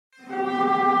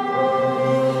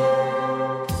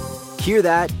Hear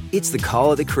that? It's the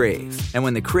call of the Crave. And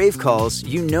when the Crave calls,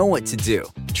 you know what to do.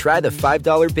 Try the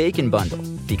 $5 Bacon Bundle,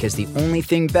 because the only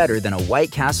thing better than a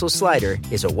White Castle slider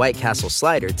is a White Castle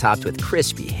slider topped with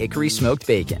crispy hickory smoked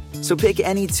bacon. So pick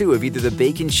any two of either the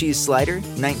Bacon Cheese Slider,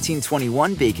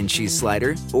 1921 Bacon Cheese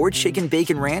Slider, or Chicken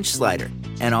Bacon Ranch Slider.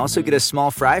 And also get a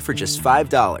small fry for just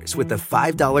 $5 with the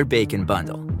 $5 Bacon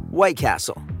Bundle. White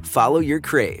Castle. Follow your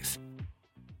Crave.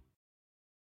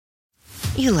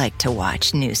 You like to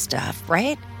watch new stuff,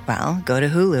 right? Well, go to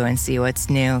Hulu and see what's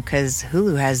new, because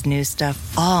Hulu has new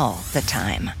stuff all the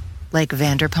time. Like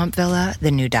Vanderpump Villa, the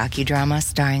new docudrama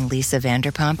starring Lisa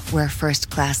Vanderpump, where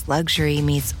first-class luxury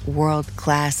meets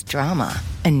world-class drama.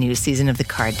 A new season of The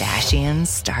Kardashians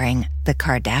starring The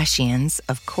Kardashians,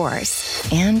 of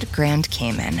course. And Grand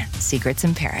Cayman, Secrets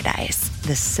in Paradise,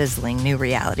 the sizzling new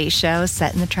reality show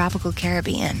set in the tropical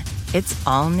Caribbean. It's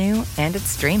all new and it's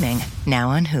streaming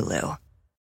now on Hulu.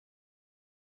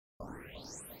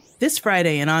 This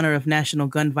Friday, in honor of National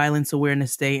Gun Violence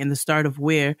Awareness Day and the start of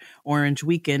Wear Orange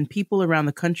Weekend, people around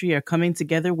the country are coming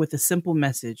together with a simple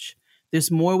message. There's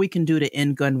more we can do to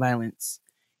end gun violence.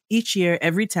 Each year,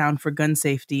 Every Town for Gun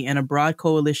Safety and a broad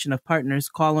coalition of partners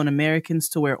call on Americans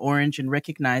to wear orange and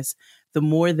recognize the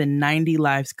more than 90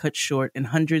 lives cut short and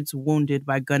hundreds wounded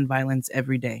by gun violence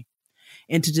every day.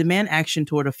 And to demand action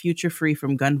toward a future free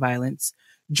from gun violence,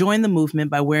 join the movement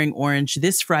by wearing orange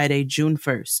this Friday, June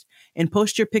 1st. And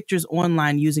post your pictures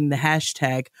online using the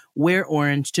hashtag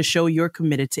 #WearOrange to show you're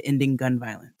committed to ending gun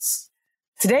violence.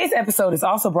 Today's episode is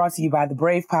also brought to you by The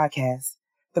Brave Podcast.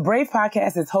 The Brave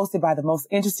Podcast is hosted by the most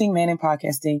interesting man in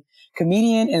podcasting,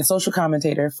 comedian and social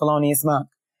commentator, Felonious Monk.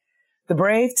 The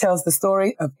Brave tells the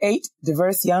story of 8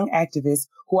 diverse young activists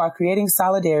who are creating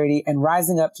solidarity and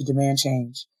rising up to demand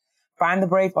change. Find The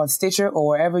Brave on Stitcher or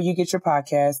wherever you get your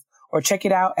podcasts, or check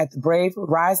it out at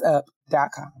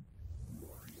thebraveriseup.com.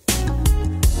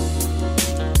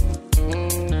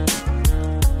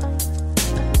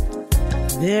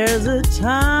 There's a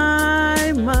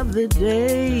time of the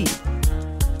day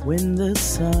when the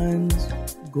sun's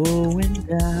going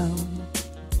down.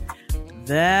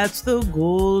 That's the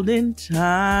golden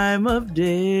time of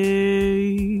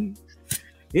day.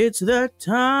 It's the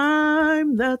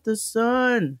time that the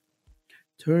sun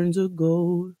turns a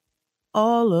gold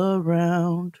all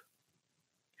around.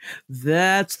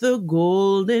 That's the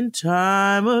golden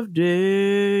time of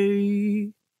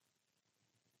day.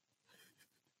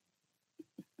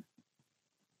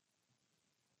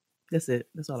 That's it.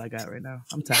 That's all I got right now.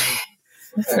 I'm tired.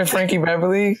 Frankie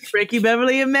Beverly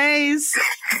and Maze.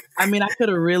 I mean, I could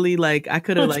have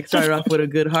started off with a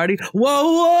good hearty.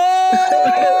 Whoa, whoa!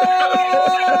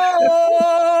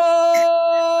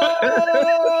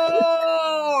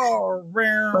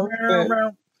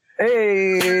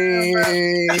 Hey.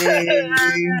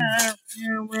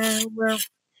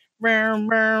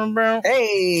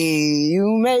 Hey,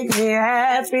 you make me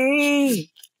happy.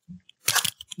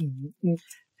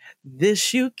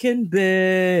 This you can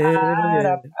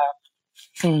bear.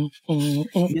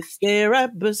 You stay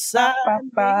right beside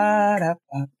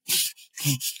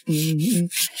me,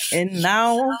 and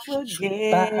I won't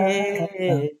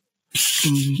forget.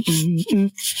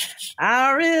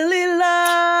 I really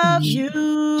love you.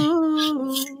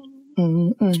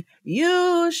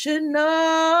 You should know.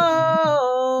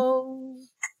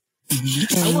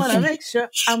 I want to make sure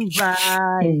I'm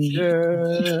right,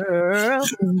 girl,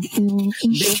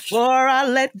 before I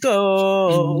let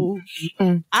go.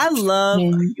 I love a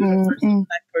universal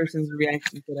black person's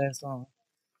reaction to that song.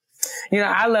 You know,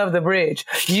 I love the bridge.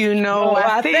 You know,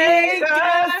 I think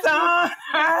the sun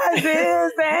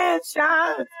rises and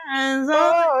shines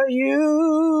for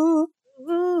you.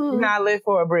 And I live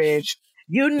for a bridge.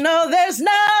 You know there's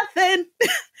nothing,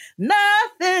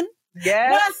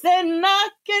 yes, nothing I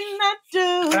cannot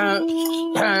do.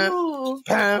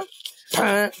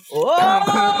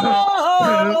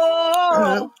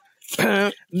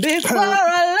 Before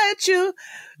I let you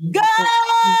go.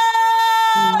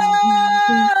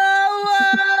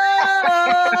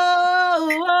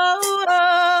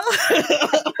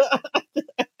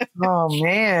 Oh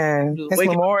man, it's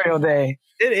Memorial Day.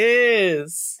 It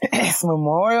is. It's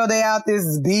Memorial Day out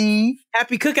this B.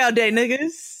 Happy Cookout Day,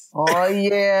 niggas. Oh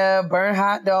yeah, burn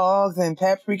hot dogs and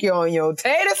paprika on your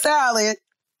tater salad.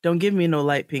 Don't give me no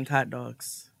light pink hot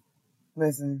dogs.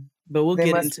 Listen, but we'll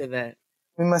get into that.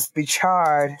 We must be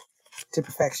charred to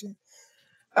perfection.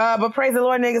 But praise the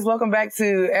Lord, niggas. Welcome back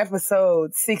to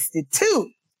episode 62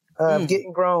 of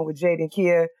Getting Grown with Jade and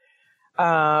Kia,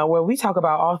 where we talk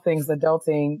about all things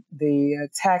adulting, the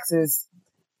taxes,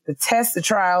 the tests, the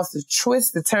trials, the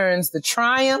twists, the turns, the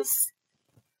triumphs,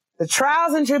 The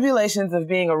trials and tribulations of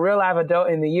being a real live adult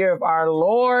in the year of our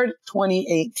Lord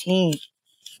 2018.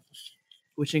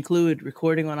 Which include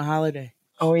recording on a holiday.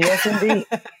 Oh, yes, indeed.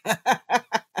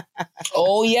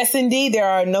 Oh, yes, indeed. There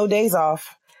are no days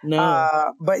off.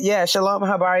 No. But yeah, Shalom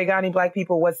Habari Ghani, Black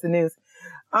people. What's the news?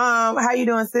 How you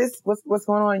doing, sis? What's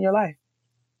going on in your life?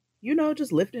 You know,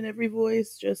 just lifting every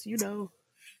voice. Just,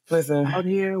 Listen, out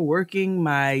here working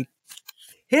my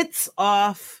hits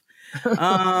off.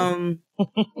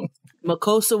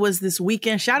 Makosa was this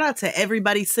weekend. Shout out to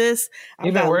everybody, sis.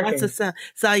 I've got lots of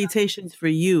salutations for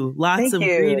you. Lots of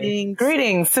greetings.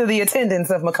 Greetings to the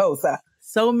attendants of Makosa.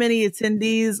 So many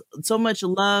attendees, so much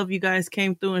love. You guys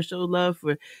came through and showed love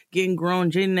for Getting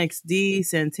Grown, Jaden XD,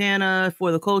 Santana,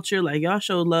 For the Culture. Like, y'all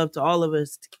showed love to all of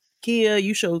us. Kia,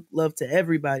 you showed love to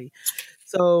everybody.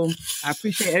 So I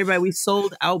appreciate everybody. We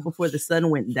sold out before the sun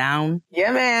went down.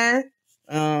 Yeah, man.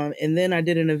 And then I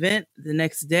did an event the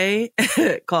next day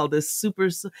called the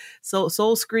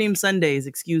Soul Scream Sundays,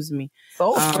 excuse me.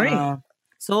 Soul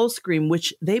Scream,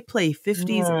 which they play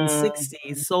 50s and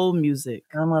 60s soul music.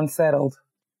 I'm unsettled.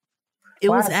 It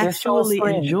was actually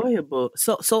enjoyable.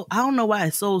 So I don't know why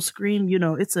Soul Scream,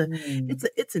 it's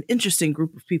an interesting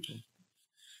group of people.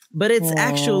 But it's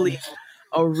actually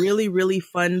a really, really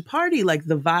fun party. Like,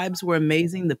 the vibes were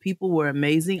amazing. The people were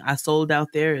amazing. I sold out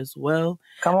there as well.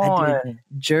 Come on. I did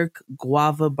jerk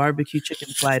guava barbecue chicken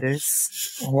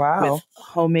sliders. Wow. With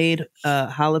homemade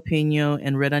jalapeno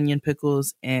and red onion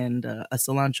pickles and a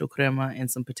cilantro crema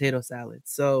and some potato salad.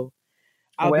 So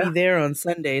I'll be there on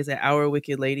Sundays at Our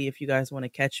Wicked Lady if you guys want to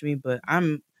catch me. But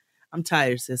I'm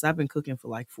tired, sis. I've been cooking for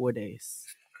like 4 days.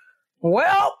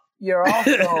 Well, you're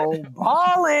also balling.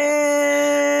 Oh,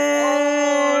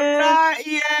 not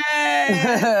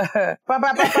yet.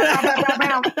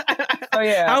 So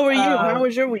yeah. How are you? How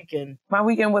was your weekend? My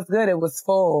weekend was good. It was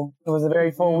full. It was a very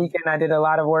full weekend. I did a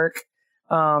lot of work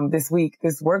this week.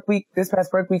 This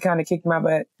past work week kind of kicked my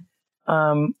butt.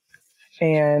 And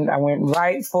I went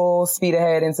right full speed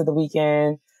ahead into the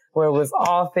weekend where it was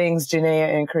all things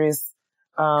Janaea and Chris.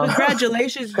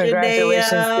 Congratulations,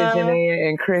 Congratulations to Janaea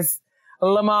and Chris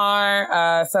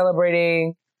Lamar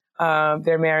celebrating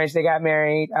their marriage. They got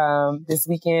married this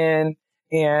weekend,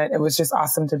 and it was just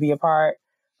awesome to be a part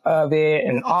of it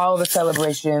and all the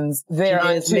celebrations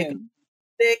there too.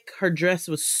 Thick. Her dress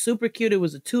was super cute. It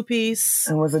was a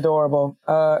 2-piece. It was adorable,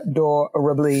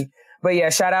 adorably. But yeah,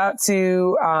 shout out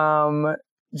to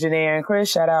Janaea and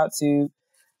Chris. Shout out to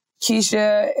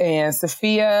Keisha and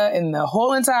Sophia and the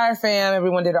whole entire fam.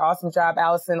 Everyone did an awesome job.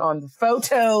 Allison on the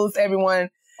photos.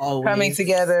 Everyone coming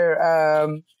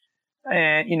together.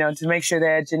 And, to make sure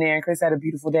that Janaea and Chris had a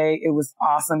beautiful day. It was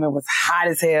awesome. It was hot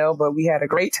as hell, but we had a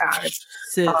great time.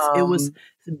 Sis, it was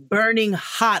burning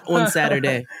hot on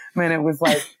Saturday. Man, it was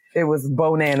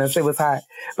bananas. It was hot.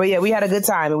 But yeah, we had a good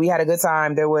time.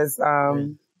 There was,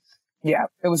 it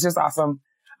was just awesome.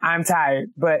 I'm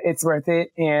tired, but it's worth it.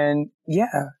 And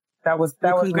yeah, that was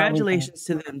congratulations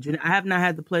to them. I have not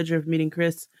had the pleasure of meeting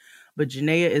Chris, but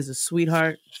Janaea is a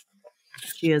sweetheart.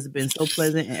 She has been so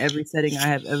pleasant in every setting I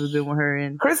have ever been with her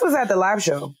in. Chris was at the live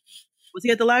show. Was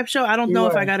he at the live show? I don't know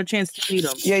if I got a chance to meet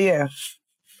him. Yeah.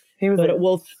 He was.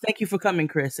 Well, thank you for coming,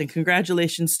 Chris, and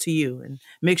congratulations to you. And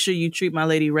make sure you treat my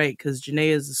lady right, because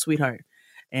Janaea is a sweetheart.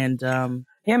 And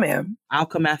yeah, ma'am. I'll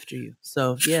come after you.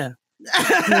 So yeah.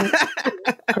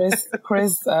 Chris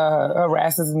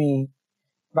harasses me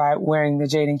by wearing the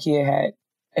Jaden Kia hat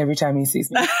every time he sees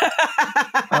me.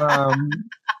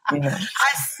 I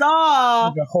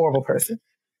saw. He's a horrible person.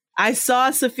 I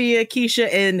saw Sophia, Keisha,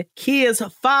 and Kia's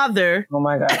father. Oh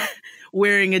my God.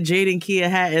 Wearing a Jaden Kia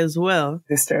hat as well.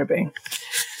 Disturbing.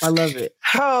 I love it.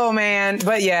 Oh man.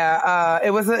 But yeah,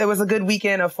 it was a good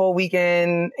weekend, a full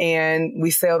weekend, and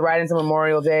we sailed right into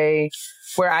Memorial Day,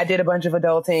 where I did a bunch of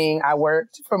adulting. I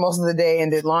worked for most of the day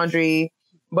and did laundry,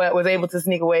 but was able to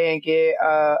sneak away and get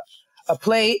a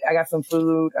plate. I got some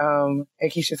food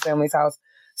at Keisha's family's house.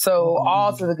 So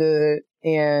all to the good.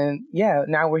 And yeah,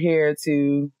 now we're here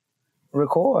to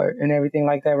record and everything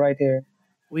like that right there.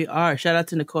 We are. Shout out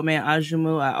to Nicole and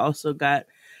Ajumu. I also got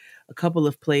a couple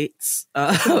of plates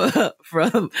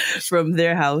from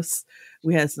their house.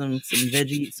 We had some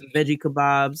veggie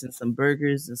kebabs and some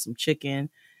burgers and some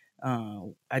chicken.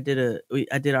 I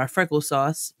did our freckle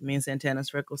sauce, me and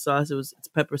Santana's freckle sauce. It's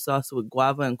pepper sauce with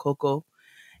guava and cocoa.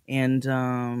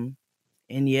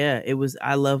 And yeah, it was.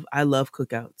 I love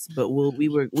cookouts, but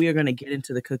we are gonna get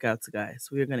into the cookouts, guys.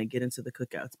 We are gonna get into the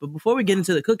cookouts. But before we get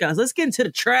into the cookouts, let's get into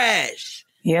the trash.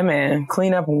 Yeah, man,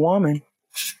 clean up a woman.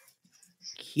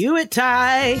 Cue it,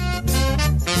 Ty.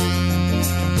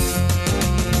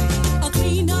 A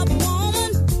clean up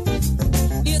woman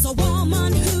is a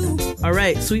woman who All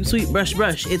right, sweep, sweep, brush,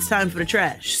 brush. It's time for the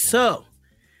trash. So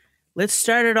let's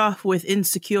start it off with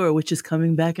Insecure, which is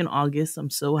coming back in August. I'm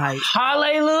so hyped.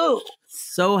 Hallelujah.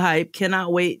 So hyped.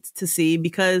 Cannot wait to see,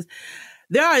 because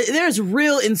there's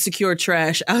real Insecure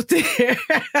trash out there.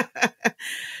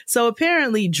 So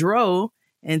apparently Dro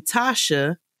and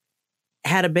Tasha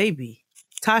had a baby.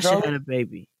 Tasha had a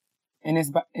baby. And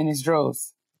it's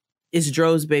Dro's. It's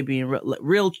Dro's baby, and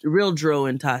real Dro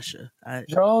and Tasha.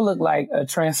 Dro looked like a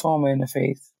transformer in the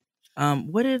face.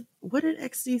 What did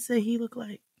XD say he looked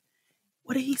like?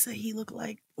 What did he say he looked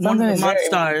like? Something One of the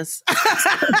Monstars.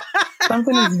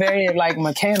 Something is very like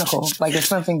mechanical. Like it's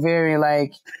something very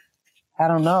like, I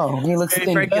don't know. He looks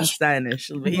very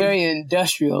Frankensteinish. Very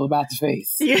industrial about the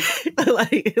face. Yeah,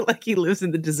 like he lives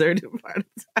in the deserted part of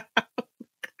town.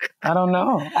 I don't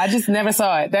know. I just never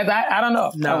saw it. I don't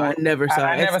know. No, I never saw it.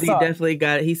 I never saw definitely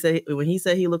got it. He said when he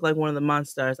said he looked like one of the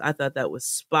Monstars, I thought that was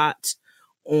spot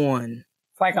on.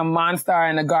 It's like a Monstar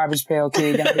and a garbage pail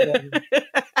kid got together.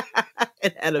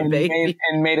 It had a baby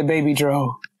and made a baby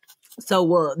Dro. So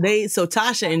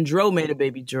Tasha and Dro made a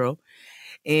baby Dro,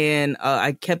 and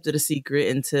I kept it a secret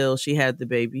until she had the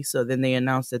baby. So then they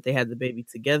announced that they had the baby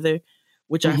together,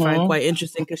 which I find quite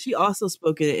interesting, because she also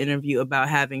spoke in an interview about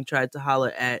having tried to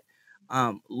holler at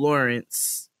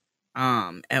Lawrence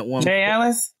at one Jay point.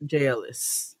 Ellis?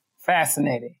 Ellis.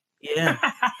 Fascinating. Yeah.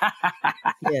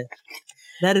 Yeah.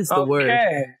 That is the word.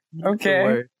 Okay. The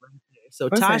word. So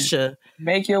listen, Tasha,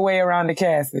 make your way around the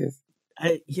casts. Do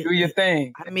your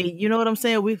thing. I mean, you know what I'm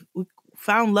saying? We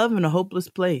found love in a hopeless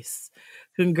place.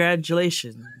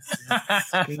 Congratulations.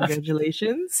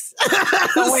 Congratulations.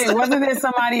 So wait, wasn't there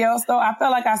somebody else though? I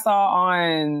felt like I saw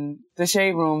on the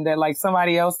Shade Room that like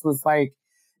somebody else was like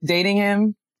dating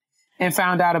him and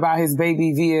found out about his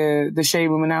baby via the Shade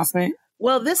Room announcement.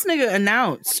 Well, this nigga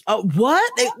announced.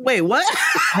 What? Wait, what?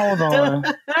 Hold on.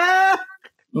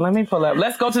 Let me pull up.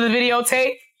 Let's go to the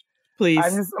videotape. Please.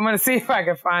 I'm going to see if I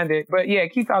can find it. But yeah,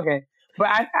 keep talking. But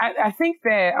I think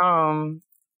that,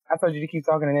 I told you to keep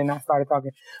talking and then I started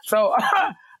talking. So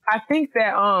I think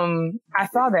that, I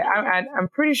saw that. I'm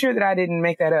pretty sure that I didn't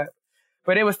make that up.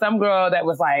 But it was some girl that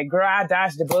was like, girl, I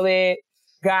dodged the bullet.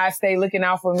 God, stay looking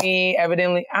out for me.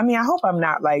 Evidently. I mean, I hope I'm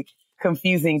not like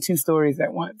confusing two stories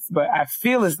at once, but I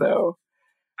feel as though.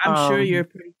 I'm sure you're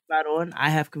pretty spot on. I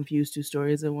have confused two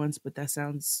stories at once, but that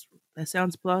sounds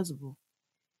plausible.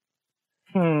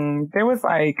 There was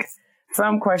like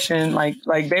some question, like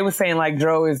they were saying like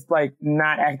Dro is like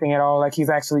not acting at all, like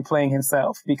he's actually playing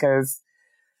himself because,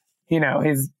 you know,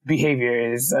 his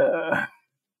behavior is.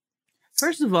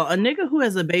 First of all, a nigga who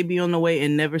has a baby on the way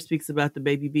and never speaks about the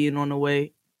baby being on the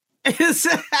way, I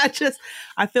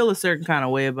feel a certain kind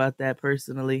of way about that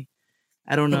personally.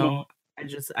 I don't know.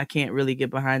 I can't really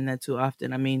get behind that too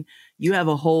often. I mean, you have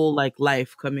a whole like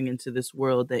life coming into this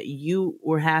world that you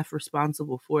were half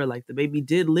responsible for. Like the baby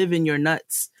did live in your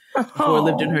nuts before it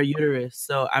lived in her uterus.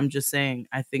 So I'm just saying,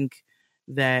 I think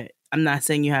that I'm not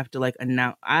saying you have to like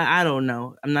announce. I don't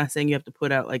know. I'm not saying you have to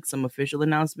put out like some official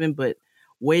announcement, but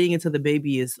waiting until the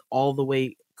baby is all the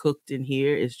way cooked in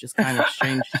here is just kind of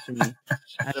strange to me.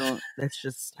 That's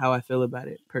just how I feel about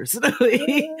it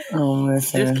personally.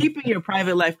 Just keeping your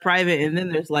private life private, and then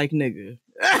there's like, nigga,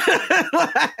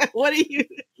 what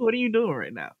are you doing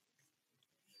right now?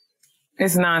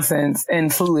 It's nonsense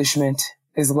and foolishment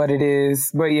is what it is.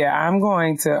 But yeah, I'm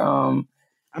going to,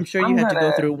 I'm sure you have to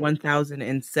go through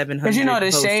 1,700. Because you know,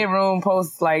 the Shade Room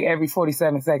posts like every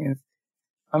 47 seconds.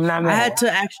 I'm not mad. I had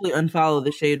to actually unfollow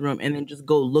the Shade Room and then just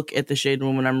go look at the Shade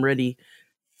Room when I'm ready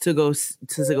to go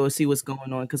see what's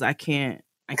going on, because I can't.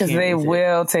 Because they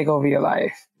will take over your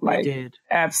life. Like, they did.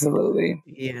 Absolutely.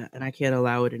 Yeah, and I can't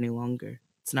allow it any longer.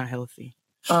 It's not healthy.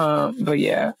 But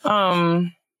yeah.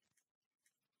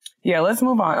 Yeah, let's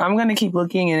move on. I'm going to keep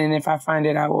looking, and if I find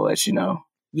it, I will let you know.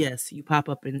 Yes, you pop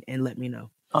up and let me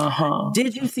know. Uh-huh.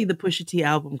 Did you see the Pusha T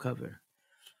album cover?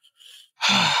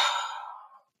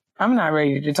 I'm not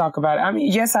ready to talk about it. I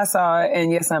mean, yes, I saw it,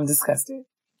 and yes, I'm disgusted.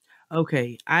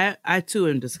 Okay, I too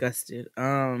am disgusted.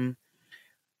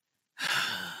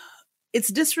 It's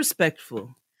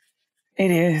disrespectful.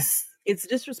 It is. It's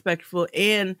disrespectful,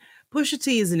 and Pusha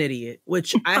T is an idiot,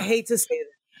 which I hate to say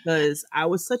that because I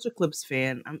was such a Clips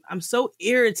fan. I'm so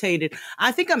irritated.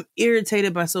 I think I'm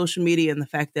irritated by social media and the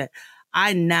fact that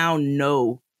I now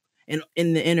know, and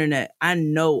in the internet, I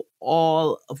know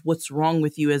all of what's wrong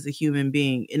with you as a human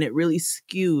being, and it really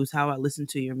skews how I listen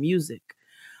to your music.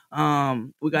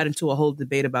 We got into a whole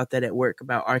debate about that at work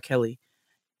about R. Kelly.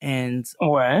 And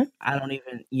what? I don't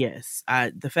even,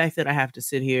 the fact that I have to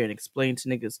sit here and explain to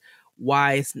niggas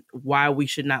why we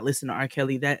should not listen to R.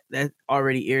 Kelly, that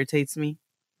already irritates me.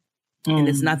 And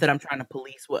it's not that I'm trying to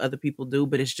police what other people do,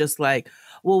 but it's just like,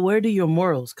 well, where do your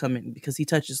morals come in? Because he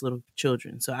touches little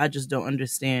children. So I just don't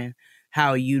understand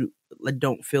how you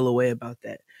don't feel a way about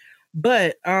that.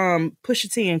 But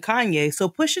Pusha T and Kanye. So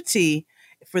Pusha T,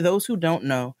 for those who don't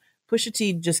know, Pusha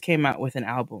T just came out with an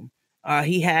album.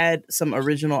 He had some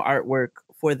original artwork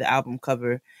for the album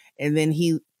cover, and then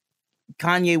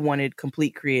Kanye wanted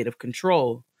complete creative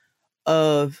control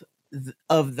of the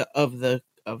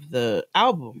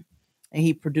album, and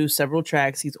he produced several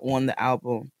tracks. He's on the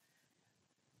album.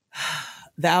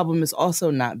 The album is also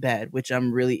not bad, which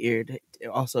I'm really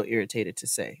irritated to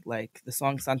say. Like, the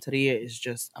song Santeria is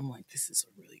just, I'm like, this is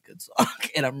a really good song,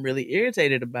 and I'm really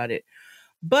irritated about it.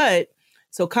 But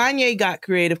so Kanye got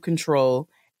creative control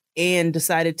and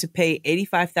decided to pay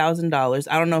 $85,000.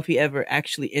 I don't know if he ever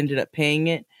actually ended up paying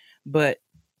it, but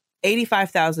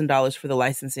 $85,000 for the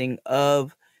licensing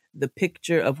of the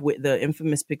picture of the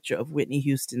infamous picture of Whitney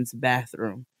Houston's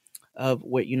bathroom, of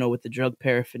what, with the drug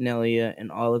paraphernalia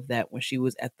and all of that when she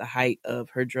was at the height of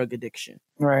her drug addiction.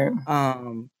 Right.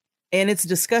 And it's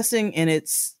disgusting, and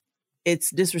it's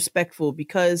disrespectful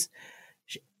because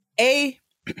as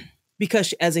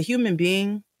a human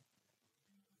being,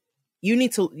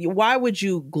 why would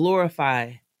you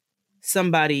glorify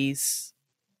somebody's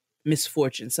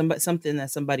misfortune, something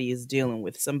that somebody is dealing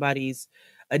with, somebody's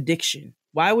addiction?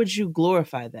 Why would you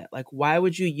glorify that? Like, why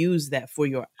would you use that for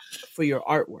your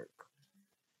artwork?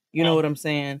 You know what I'm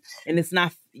saying? And it's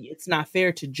not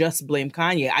fair to just blame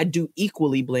Kanye. I do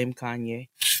equally blame Kanye.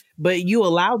 But you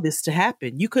allowed this to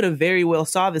happen. You could have very well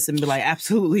saw this and be like,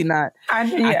 absolutely not. I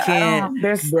can't,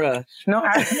 bruh. No,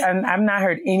 I've not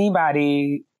heard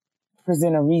anybody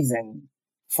present a reason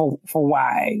for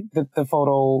why the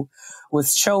photo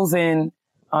was chosen.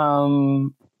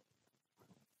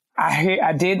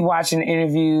 I did watch an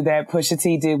interview that Pusha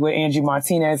T did with Andrew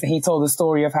Martinez, and he told the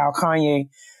story of how Kanye,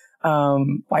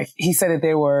 he said that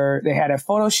they had a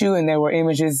photo shoot and there were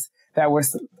images that were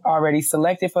already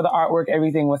selected for the artwork.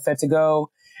 Everything was set to go.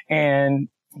 And,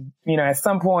 at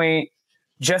some point,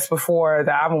 just before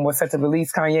the album was set to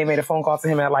release, Kanye made a phone call to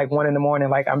him at 1 a.m,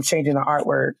 like, I'm changing the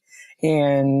artwork,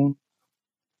 and,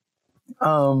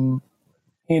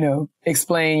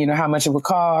 explain, how much it would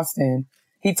cost. And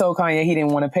he told Kanye he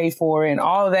didn't want to pay for it and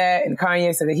all of that. And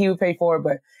Kanye said that he would pay for it.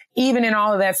 But even in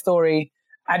all of that story,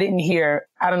 I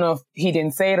don't know if he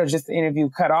didn't say it or just the interview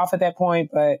cut off at that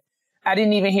point, but I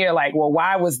didn't even hear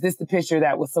why was this the picture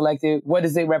that was selected? What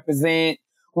does it represent?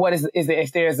 What is it,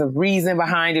 if there's a reason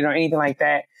behind it or anything like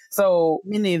that? So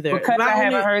me neither. Because I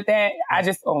haven't heard that,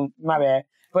 my bad.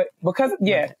 But because,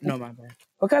 no, my bad.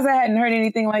 Because I hadn't heard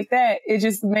anything like that, it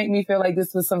just made me feel like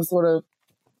this was some sort of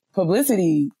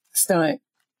publicity stunt.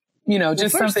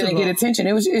 Just something to get attention.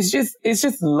 It's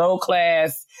just low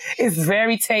class. It's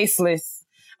very tasteless.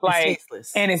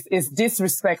 And it's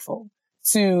disrespectful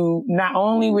to not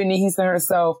only Whitney Houston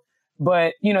herself,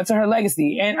 but, to her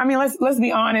legacy. And I mean, let's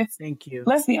be honest. Thank you.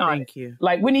 Let's be honest. Thank you.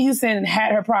 Whitney Houston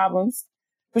had her problems,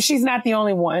 but she's not the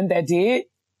only one that did.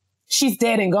 She's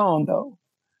dead and gone though.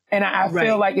 And I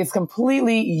feel like it's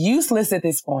completely useless at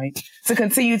this point to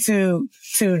continue to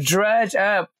drudge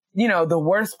up, the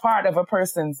worst part of a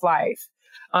person's life.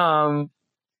 And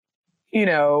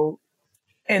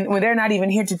when they're not even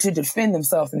here to defend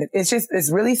themselves. And it's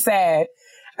really sad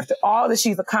after all that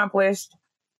she's accomplished,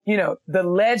 the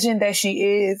legend that she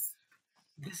is.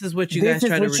 This is what you guys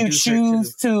try to reduce her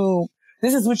to.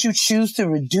 This is what you choose to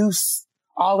reduce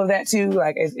all of that to.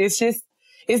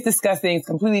 It's disgusting. It's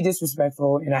completely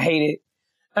disrespectful, and I hate it.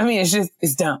 I mean,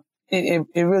 it's dumb. It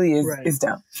really is. Right. It's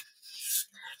dumb.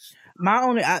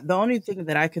 The only thing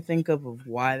that I could think of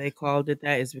why they called it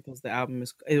that is because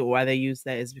why they used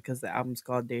that is because the album's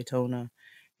called Daytona,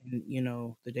 and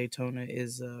the Daytona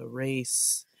is a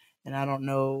race, and I don't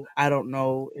know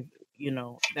if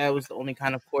that was the only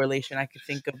kind of correlation I could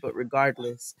think of. But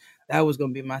regardless, that was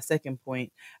going to be my second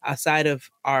point. Outside of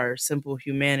our simple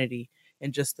humanity.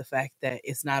 And just the fact that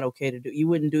it's not okay to do. You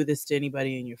wouldn't do this to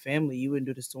anybody in your family. You wouldn't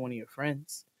do this to one of your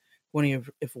friends.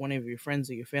 If one of your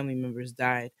friends or your family members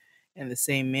died in the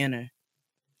same manner,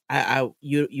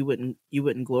 you wouldn't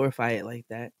glorify it like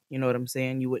that. You know what I'm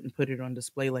saying? You wouldn't put it on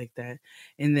display like that.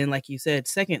 And then, like you said,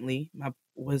 secondly,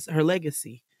 was her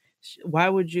legacy. Why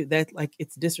would you?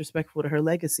 It's disrespectful to her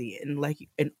legacy and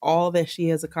all that she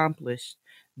has accomplished.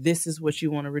 This is what you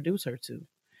want to reduce her to.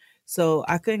 So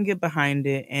I couldn't get behind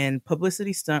it, and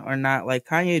publicity stunt or not,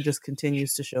 Kanye just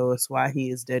continues to show us why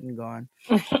he is dead and gone.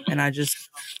 And I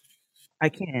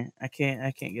can't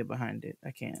get behind it.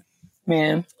 I can't.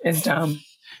 Man, it's dumb.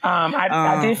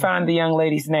 I did find the young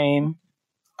lady's name.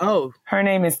 Oh. Her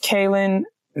name is Kaylin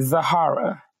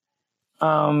Zahara.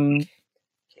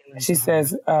 She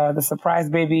says the surprise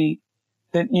baby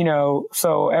that,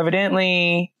 so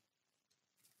evidently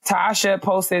Tasha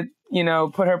posted,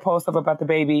 put her post up about the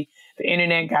baby. The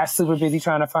internet got super busy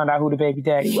trying to find out who the baby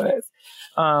daddy was.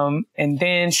 And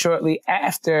then shortly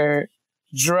after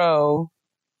Dro,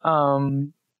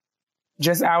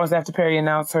 just hours after Perry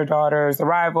announced her daughter's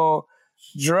arrival,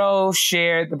 Dro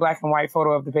shared the black and white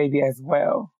photo of the baby as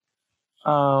well,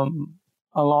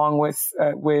 along with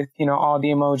all the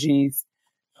emojis,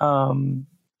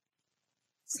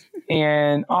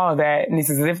 and all of that. And he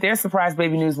says, if their surprise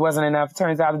baby news wasn't enough,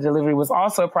 turns out the delivery was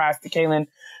also a surprise to Kaylin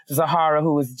Zahara,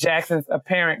 who was Jackson's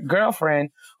apparent girlfriend,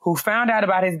 who found out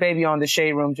about his baby on the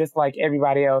Shade Room, just like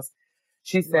everybody else.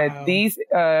 She said, wow. These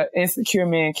insecure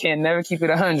men can never keep it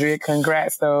 100.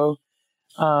 Congrats, though.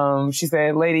 She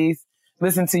said, ladies,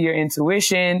 listen to your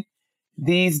intuition.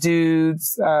 These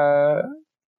dudes, I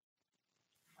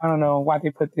don't know why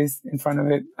they put this in front of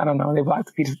it. I don't know. They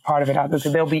blocked the part of it out.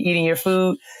 They'll be eating your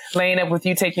food, laying up with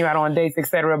you, taking you out on dates,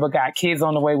 etc., but got kids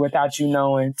on the way without you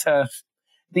knowing. Tough.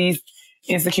 These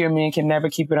insecure men can never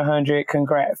keep it 100.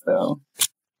 Congrats, though.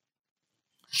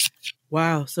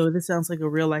 Wow. So this sounds like a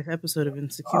real life episode of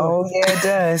Insecure. Oh, yeah, it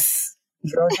does.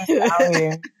 Just out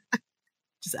here.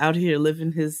 Just out here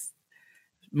living his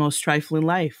most trifling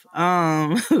life.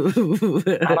 I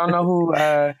don't know who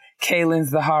Kaylin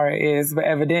Zahara is, but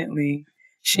evidently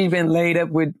she's been laid up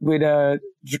with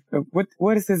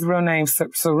what is his real name?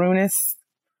 Sarunas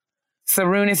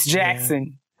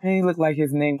Jackson. Yeah. He looked like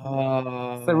his name.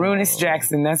 Sarunas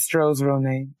Jackson. That's Dro's real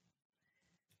name.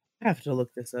 I have to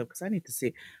look this up because I need to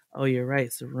see. Oh, you're right,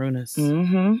 Sarunas.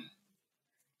 Mm-hmm.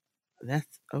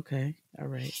 That's okay. All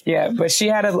right. Yeah, but she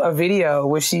had a video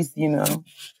where she's,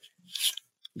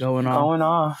 going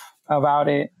off about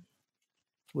it.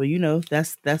 Well,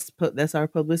 that's our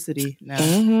publicity now.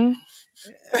 Mm-hmm.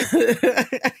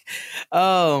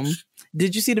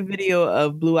 Did you see the video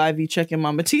of Blue Ivy checking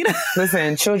Mama Tina?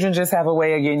 Listen, children just have a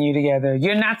way of getting you together.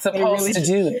 You're not supposed to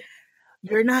do it.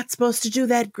 You're not supposed to do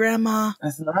that, Grandma.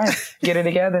 That's right. Get it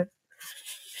together.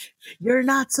 You're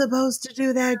not supposed to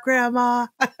do that, Grandma.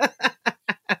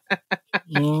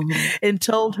 Mm-hmm. And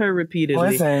told her repeatedly.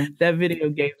 Listen, that video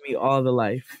gave me all the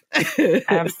life.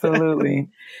 Absolutely.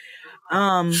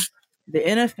 The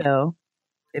NFL,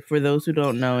 for those who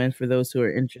don't know and for those who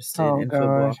are interested in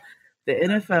football, the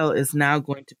NFL is now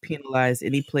going to penalize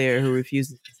any player who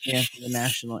refuses to stand for the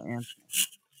national anthem.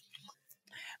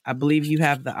 I believe you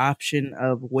have the option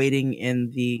of waiting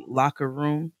in the locker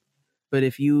room, but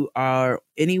if you are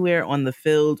anywhere on the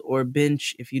field or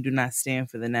bench, if you do not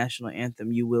stand for the national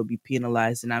anthem, you will be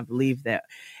penalized. And I believe that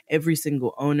every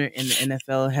single owner in the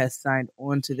NFL has signed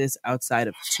on to this outside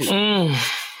of two,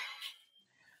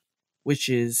 which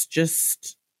is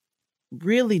just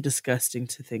really disgusting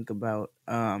to think about.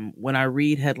 When I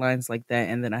read headlines like that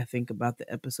and then I think about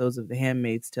the episodes of The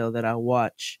Handmaid's Tale that I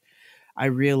watch, I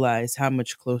realize how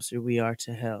much closer we are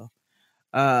to hell.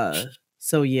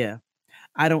 So yeah,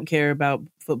 I don't care about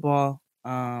football.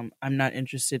 I'm not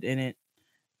interested in it,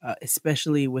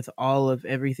 especially with all of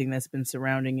everything that's been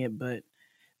surrounding it, but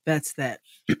that's that.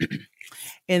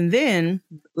 And then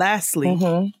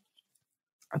lastly,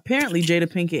 apparently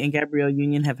Jada Pinkett and Gabrielle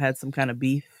Union have had some kind of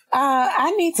beef.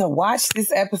 I need to watch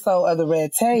this episode of The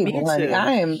Red Table, honey.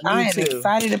 I am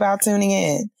excited about tuning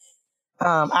in.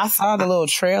 I saw the little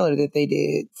trailer that they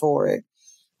did for it.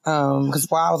 Because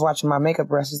while I was watching my makeup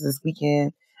brushes this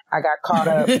weekend, I got caught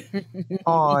up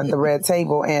on The Red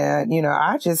Table, and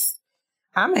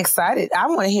I'm excited. I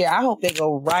want to hear. I hope they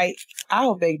go right. I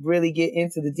hope they really get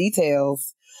into the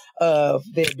details of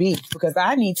their beef, because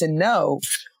I need to know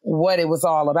what it was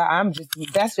all about.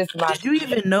 That's just my. Did you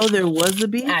even know there was a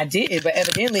beef? I did, but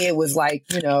evidently it was like,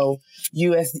 it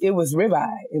was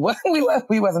ribeye. It wasn't.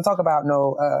 We wasn't talking about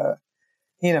no.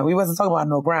 We wasn't talking about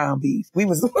no ground beef. We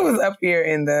was up here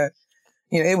in the,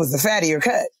 it was the fattier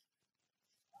cut.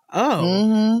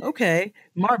 Oh, okay.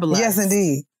 Marbleized. Yes,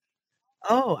 indeed.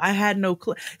 Oh, I had no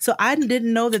clue. So I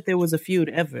didn't know that there was a feud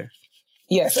ever.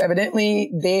 Yes,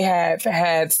 evidently they have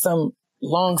had some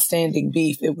long-standing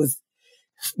beef. It was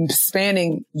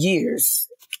spanning years.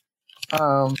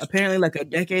 Apparently like a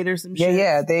decade or some shit.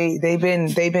 Yeah. They've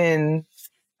been.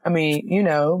 I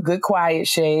mean, good quiet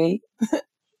shade.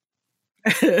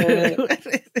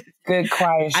 Good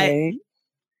quiet shade.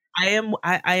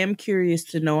 I am curious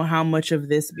to know how much of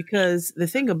this, because the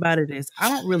thing about it is I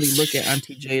don't really look at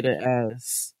Auntie Jada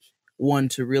as one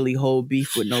to really hold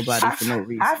beef with nobody for no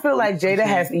reason. I feel like Jada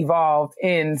has evolved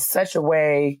in such a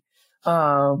way,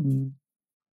 and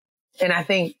I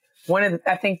think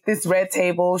this Red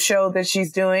Table show that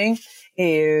she's doing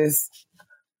is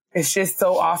it's just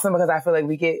so awesome because I feel like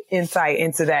we get insight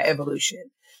into that evolution.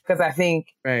 Because I think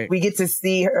we get to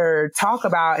see her talk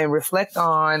about and reflect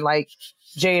on like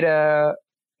Jada,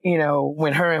 you know,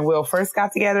 when her and Will first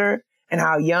got together and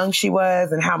how young she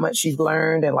was and how much she's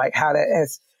learned and like how that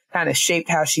has kind of shaped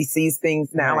how she sees things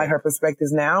now, like her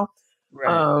perspectives now.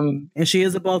 Right. And she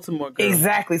is a Baltimore girl.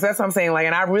 Exactly. So that's what I'm saying. Like,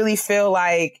 and I really feel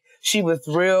like she was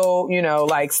real, you know,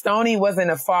 like Stoney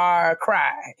wasn't a far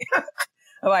cry.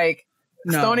 Like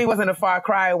Stoney wasn't a far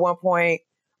cry at one point.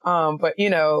 But you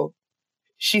know,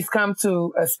 she's come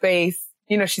to a space,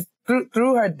 you know, she's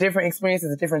through her different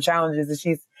experiences and different challenges that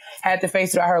she's had to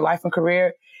face throughout her life and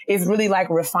career. It's really like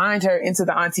refined her into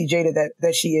the Auntie Jada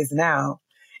that she is now.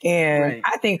 And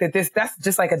I think that that's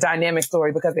just like a dynamic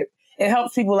story because it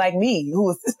helps people like me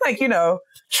who is like, you know,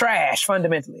 trash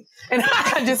fundamentally. And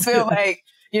I just feel like,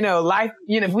 you know, life,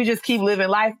 you know, if we just keep living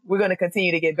life, we're going to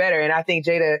continue to get better. And I think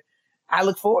Jada, I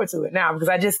look forward to it now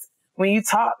because when you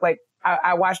talk, like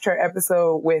I watched her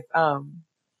episode with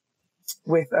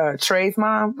Trey's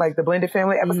mom, like the blended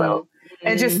family episode. Mm-hmm.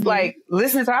 And just like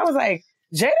listening to her, I was like,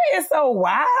 Jada is so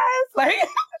wise. Like, she's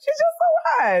just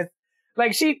so wise.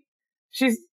 Like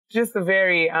she's just a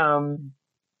very, I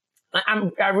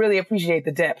really appreciate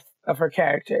the depth of her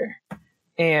character.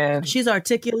 And she's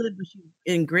articulate, but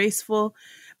she's graceful,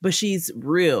 but she's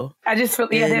real. I just feel,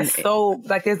 there's so,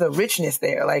 like, there's a richness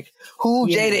there. Like, who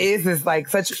Jada is like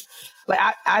such, like,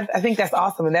 I think that's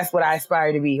awesome. And that's what I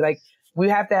aspire to be. Like, we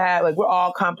have to have, like, we're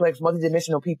all complex,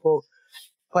 multidimensional people.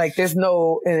 Like, there's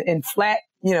no, in flat,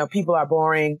 you know, people are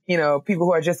boring, you know, people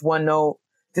who are just one note,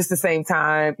 just the same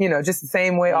time, you know, just the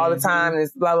same way all the time, and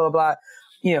it's blah, blah, blah,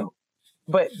 you know.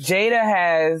 But Jada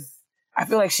has, I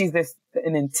feel like she's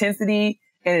an intensity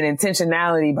and an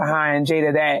intentionality behind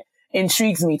Jada that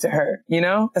intrigues me to her, you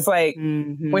know? It's like,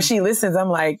 when she listens, I'm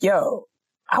like, yo,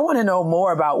 I want to know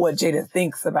more about what Jada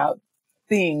thinks about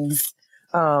things,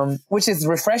 which is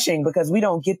refreshing because we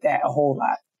don't get that a whole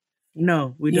lot.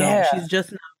 No, we don't. Yeah. She's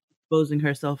just now exposing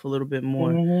herself a little bit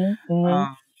more.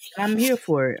 I'm here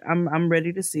for it. I'm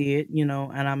ready to see it, you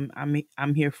know, and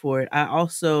I'm here for it. I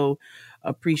also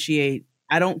appreciate,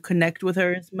 I don't connect with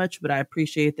her as much, but I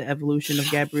appreciate the evolution of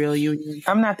Gabrielle Union.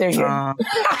 I'm not there yet.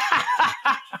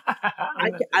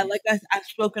 I've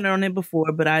spoken on it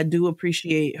before, but I do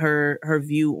appreciate her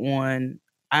view on,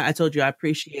 I told you I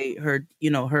appreciate her, you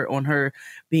know, her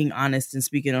being honest and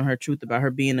speaking on her truth about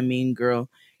her being a mean girl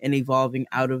and evolving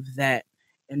out of that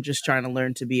and just trying to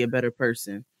learn to be a better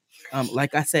person.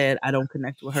 Like I said, I don't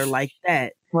connect with her like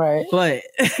that. Right. But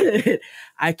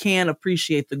I can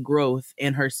appreciate the growth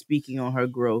and her speaking on her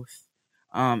growth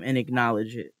and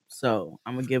acknowledge it. So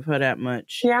I'm going to give her that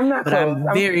much. Yeah, I'm not But close.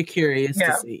 I'm very curious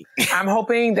to see. I'm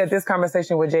hoping that this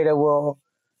conversation with Jada will,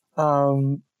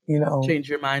 you know. Change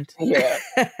your mind. Yeah.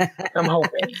 I'm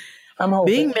hoping.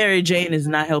 Being Mary Jane is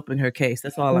not helping her case.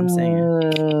 That's all I'm saying.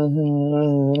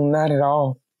 Not at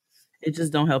all. It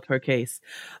just don't help her case.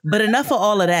 But enough of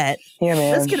all of that. Yeah,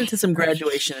 man. Let's get into some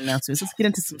graduation announcements. Let's get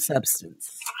into some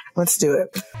substance. Let's do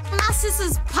it. My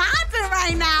sister's popping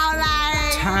right now.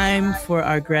 Like. Time for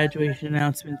our graduation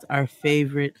announcements, our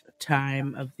favorite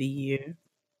time of the year.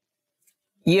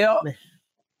 Yep.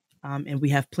 And we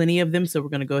have plenty of them, so we're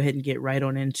going to go ahead and get right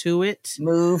on into it.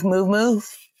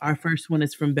 Move. Our first one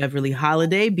is from Beverly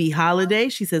Holiday. B. Holiday.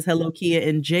 She says, hello, Kia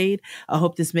and Jade. I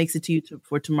hope this makes it to you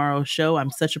for tomorrow's show.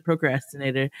 I'm such a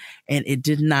procrastinator, and it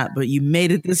did not, but you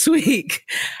made it this week.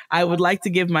 I would like to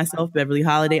give myself, Beverly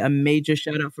Holiday, a major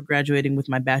shout out for graduating with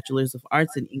my Bachelor's of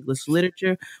Arts in English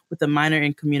Literature with a minor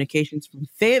in Communications from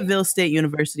Fayetteville State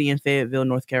University in Fayetteville,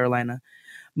 North Carolina.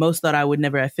 Most thought I would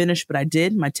never have finished, but I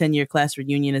did. My 10-year class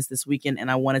reunion is this weekend, and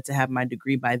I wanted to have my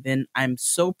degree by then. I'm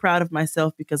so proud of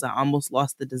myself because I almost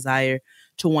lost the desire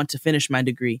to want to finish my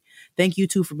degree. Thank you,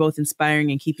 two, for both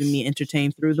inspiring and keeping me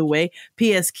entertained through the way.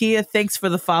 P.S. Kia, thanks for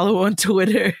the follow on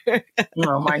Twitter.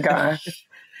 Oh, my gosh.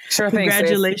 Sure thing,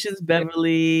 Congratulations, sis.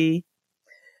 Beverly.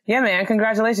 Yeah, man.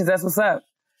 Congratulations. That's what's up.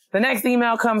 The next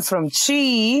email comes from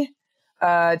Chi.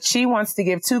 Chi wants to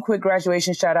give 2 quick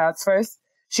graduation shout-outs first.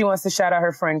 She wants to shout out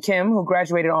her friend Kim, who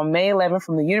graduated on May 11th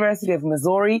from the University of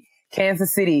Missouri,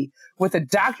 Kansas City, with a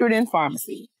doctorate in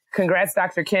pharmacy. Congrats,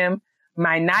 Dr. Kim.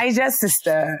 My Niger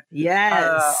sister.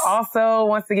 Yes. Also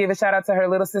wants to give a shout out to her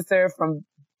little sister from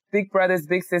Big Brothers,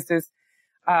 Big Sisters,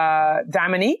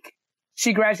 Dominique.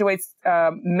 She graduates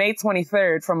May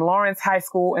 23rd from Lawrence High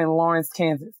School in Lawrence,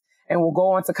 Kansas, and will go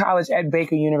on to college at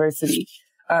Baker University.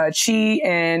 Chi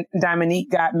and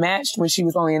Dominique got matched when she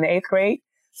was only in the 8th grade.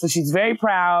 So she's very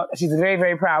proud. She's a very,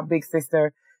 very proud big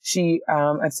sister. She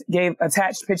gave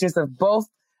attached pictures of both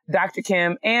Dr.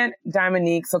 Kim, and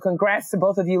Dominique. So congrats to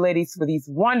both of you ladies for these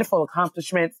wonderful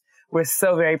accomplishments. We're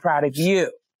so very proud of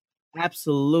you.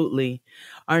 Absolutely.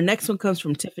 Our next one comes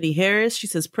from Tiffany Harris. She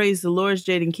says, praise the Lord,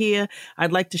 Jade and Kia.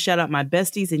 I'd like to shout out my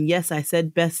besties. And yes, I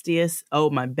said bestiest. Oh,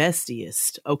 my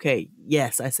bestiest. Okay.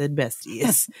 Yes, I said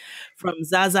bestiest. From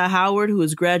Zaza Howard, who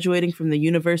is graduating from the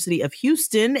University of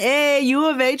Houston. Hey, U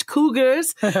of H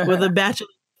Cougars with a bachelor's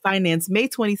Finance, May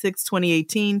 26,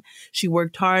 2018. She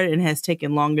worked hard and has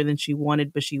taken longer than she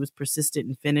wanted, but she was persistent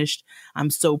and finished.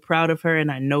 I'm so proud of her,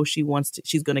 and I know she's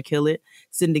going to kill it.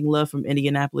 Sending love from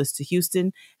Indianapolis to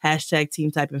Houston. Hashtag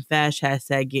Team Type and Fash.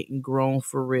 Hashtag Getting Grown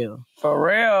for real. For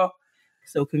real.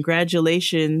 So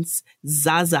congratulations,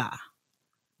 Zaza.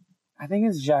 I think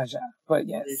it's Jaja, but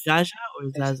yes. Is it Jaja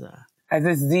or Zaza?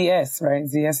 It's ZS, right?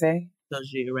 ZSA?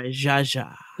 Right,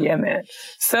 Jaja. Yeah, man.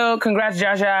 So congrats,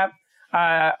 Jaja.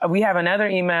 We have another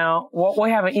email.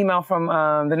 We have an email from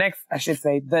the next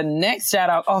shout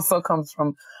out also comes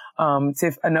from a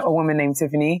woman named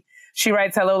Tiffany. She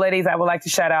writes, hello, ladies. I would like to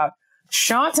shout out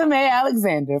Shanta Mae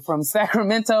Alexander from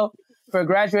Sacramento for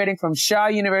graduating from Shaw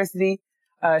University.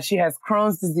 She has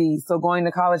Crohn's disease, so going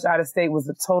to college out of state was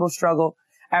a total struggle.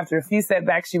 After a few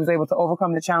setbacks, she was able to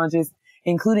overcome the challenges,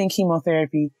 including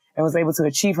chemotherapy, and was able to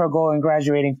achieve her goal in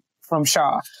graduating from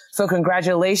Shaw. So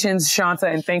congratulations, Shanta,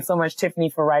 and thanks so much, Tiffany,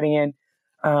 for writing in.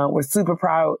 We're super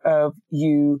proud of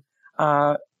you,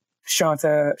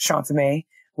 Shanta Mae.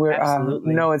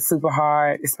 We know it's super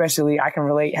hard, especially I can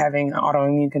relate having an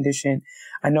autoimmune condition.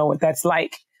 I know what that's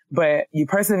like, but you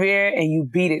persevere and you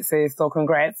beat it, sis. So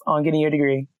congrats on getting your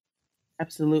degree.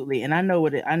 Absolutely. And I know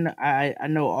I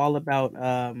know all about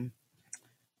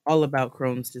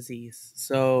Crohn's disease.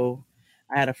 So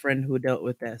I had a friend who dealt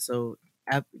with that. So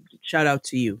shout out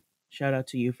to you. Shout out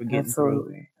to you for getting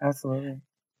through. Absolutely.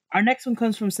 Our next one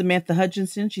comes from Samantha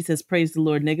Hutchinson. She says, praise the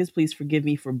Lord, niggas. Please forgive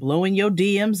me for blowing your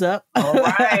DMs up. All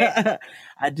right.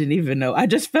 I didn't even know. I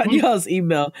just found y'all's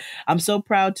email. I'm so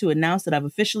proud to announce that I've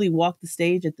officially walked the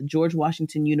stage at the George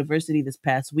Washington University this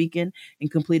past weekend and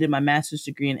completed my master's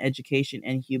degree in education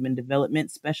and human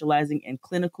development, specializing in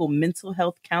clinical mental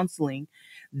health counseling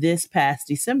this past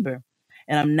December.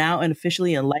 And I'm now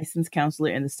officially a licensed counselor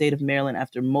in the state of Maryland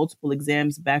after multiple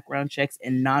exams, background checks,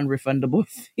 and non-refundable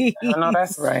fees. I know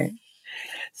that's right.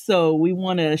 So we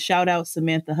want to shout out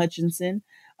Samantha Hutchinson,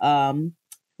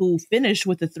 who finished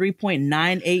with a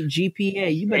 3.98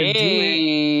 GPA. You better do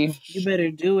it. You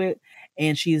better do it.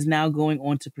 And she is now going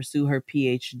on to pursue her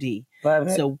PhD. Love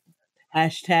it. So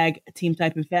hashtag Team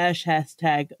Type and Fash,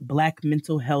 hashtag Black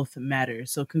Mental Health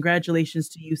Matters. So congratulations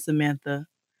to you, Samantha.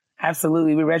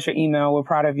 Absolutely. We read your email. We're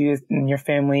proud of you and your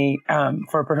family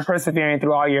for persevering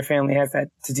through all your family has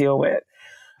had to deal with.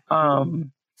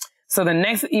 So the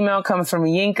next email comes from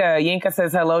Yinka. Yinka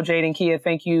says, hello, Jade and Kia.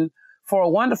 Thank you for a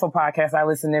wonderful podcast. I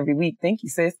listen every week. Thank you,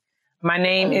 sis. My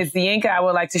name is Yinka. I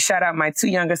would like to shout out my two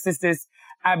younger sisters,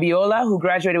 Abiola, who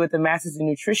graduated with a master's in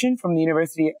nutrition from the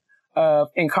University of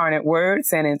Incarnate Word,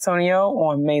 San Antonio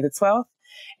on May the 12th.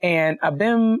 And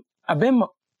Abimbola.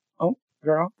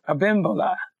 Sorry.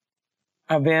 Abimbola.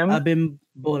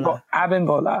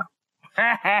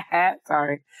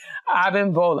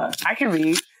 I can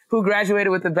read. Who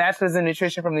graduated with a bachelor's in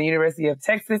nutrition from the University of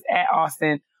Texas at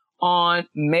Austin on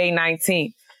May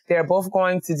 19th. They're both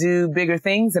going to do bigger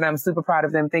things, and I'm super proud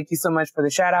of them. Thank you so much for the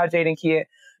shout out, Jade and Kia.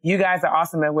 You guys are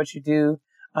awesome at what you do.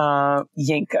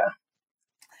 Yinka.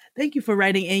 Thank you for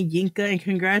writing in, Yinka, and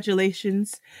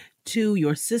congratulations to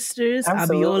your sisters,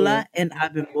 Absolutely. Abiola and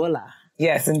Abimbola.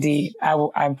 Yes, indeed.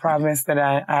 I promise that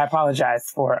I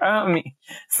apologize for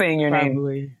saying your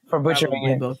name, for butchering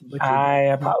it. I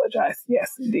apologize.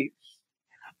 Yes, indeed.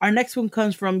 Our next one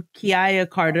comes from Kiaya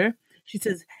Carter. She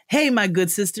says, hey, my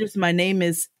good sisters, my name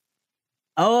is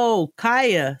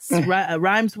Kaya,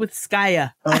 rhymes with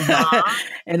Skya.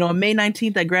 And on May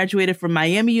 19th, I graduated from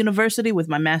Miami University with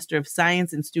my Master of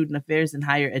Science in Student Affairs and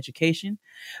Higher Education.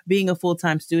 Being a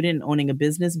full-time student and owning a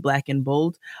business, Black and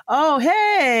Bold,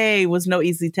 was no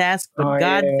easy task. But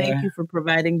God, thank you for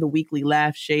providing the weekly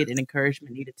laugh, shade, and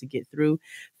encouragement needed to get through.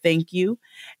 Thank you.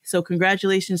 So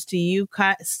congratulations to you,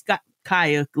 Kaya,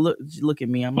 look at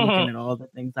me. I'm looking at all the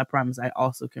things. I promise I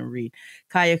also can read.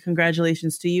 Kaya,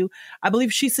 congratulations to you. I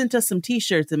believe she sent us some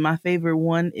t-shirts, and my favorite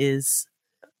one is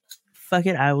fuck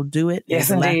it, I will do it. Yes,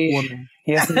 Black indeed. Woman.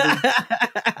 Yes, indeed.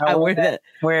 I wear that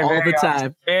all the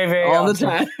time. Very, very all often. the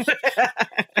time.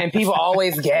 And people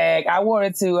always gag. I wore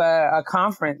it to a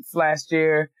conference last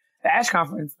year, the ASH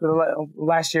conference,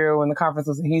 last year when the conference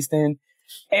was in Houston.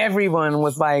 Everyone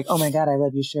was like, oh my God, I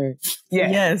love your shirt. Yeah.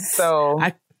 Yes. So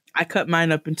I cut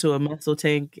mine up into a muscle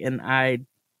tank, and I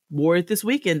wore it this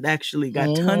weekend, actually.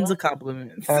 Got tons of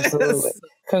compliments. Absolutely.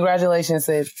 Congratulations,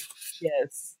 sis.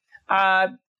 Yes.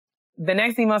 The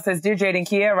next email says, Dear Jade and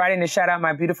Kia, writing to shout out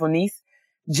my beautiful niece,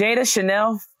 Jada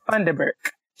Chanel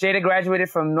Funderburk. Jada graduated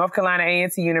from North Carolina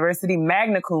A&T University,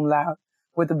 magna cum laude,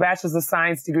 with a Bachelor's of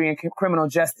Science degree in Criminal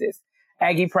Justice.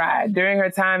 Aggie Pride. During her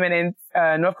time in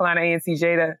North Carolina A&T,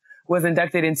 Jada was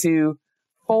inducted into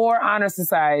 4 honor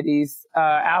societies,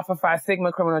 Alpha Phi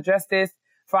Sigma Criminal Justice,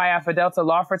 Phi Alpha Delta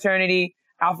Law Fraternity,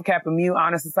 Alpha Kappa Mu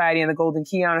Honor Society, and the Golden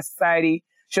Key Honor Society.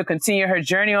 She'll continue her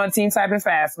journey on Team Typing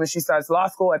Fast when she starts law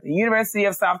school at the University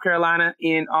of South Carolina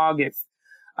in August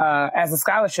as a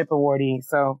scholarship awardee.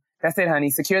 So that's it, honey.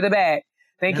 Secure the bag.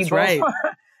 Thank you both. Right.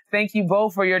 Thank you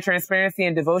both for your transparency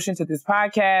and devotion to this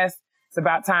podcast. It's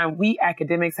about time we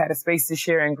academics had a space to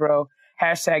share and grow.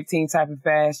 Hashtag Team Typing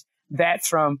Fast. That's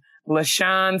from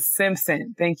LaShawn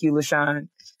Simpson. Thank you, LaShawn.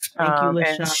 Thank you,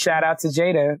 LaShawn. And shout out to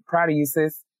Jada. Proud of you,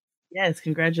 sis. Yes,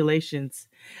 congratulations.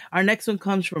 Our next one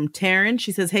comes from Taryn.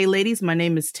 She says, hey, ladies, my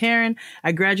name is Taryn.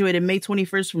 I graduated May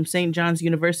 21st from St. John's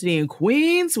University in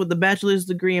Queens with a bachelor's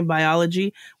degree in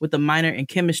biology with a minor in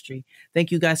chemistry.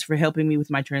 Thank you guys for helping me with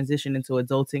my transition into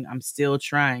adulting. I'm still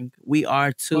trying. We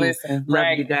are too. Listen, love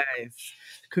you guys.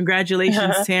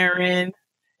 Congratulations, Taryn.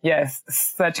 Yes,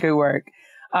 such good work.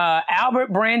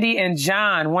 Albert, Brandy, and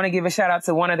John want to give a shout out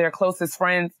to one of their closest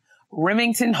friends,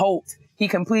 Remington Holt. He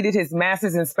completed his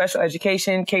master's in special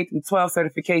education, K-12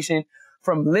 certification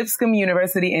from Lipscomb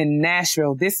University in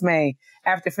Nashville this May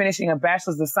after finishing a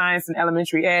bachelor's of science in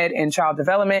elementary ed and child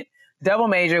development, double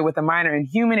major with a minor in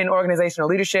human and organizational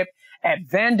leadership at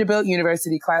Vanderbilt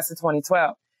University class of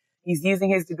 2012. He's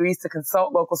using his degrees to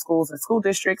consult local schools and school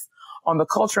districts on the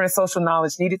culture and social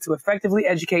knowledge needed to effectively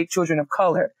educate children of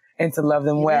color and to love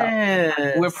them well.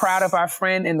 Yes. We're proud of our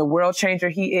friend and the world changer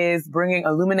he is, bringing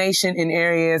illumination in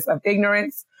areas of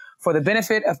ignorance for the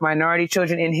benefit of minority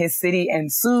children in his city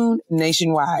and soon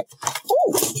nationwide.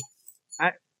 Ooh.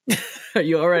 Are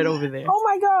you all right over there? Oh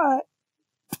my God.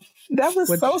 That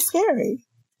was so scary.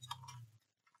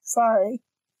 Sorry.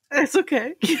 It's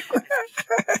okay.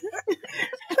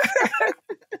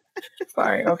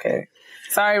 Sorry. Okay.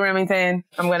 Sorry, Remington.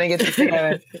 I'm going to get this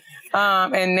together.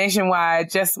 And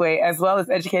nationwide, just wait, as well as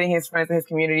educating his friends and his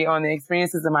community on the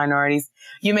experiences of minorities.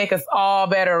 You make us all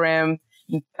better, Rem.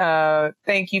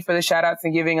 Thank you for the shout outs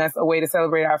and giving us a way to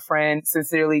celebrate our friend.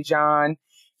 Sincerely, John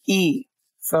E.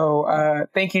 So,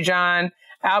 thank you, John,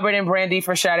 Albert, and Brandy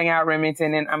for shouting out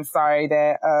Remington. And I'm sorry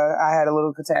that, I had a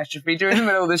little catastrophe during the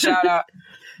middle of the shout out,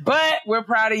 but we're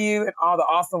proud of you and all the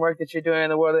awesome work that you're doing in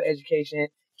the world of education.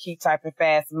 Keep typing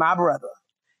fast, my brother.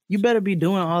 You better be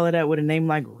doing all of that with a name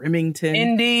like Remington.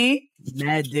 Indeed.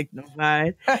 Mad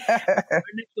dignified. Our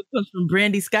next one comes from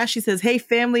Brandy Scott. She says, hey,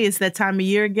 family, it's that time of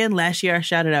year again. Last year, I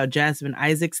shouted out Jasmine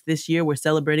Isaacs. This year, we're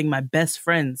celebrating my best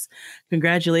friends.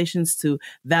 Congratulations to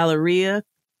Valeria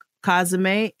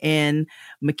Kazame and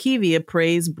Makivia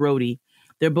Praise Brody.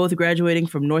 They're both graduating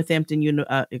from Northampton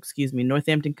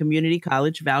Community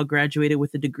College. Val graduated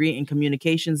with a degree in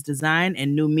communications design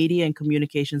and new media and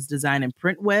communications design and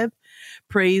print web.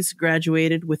 Praise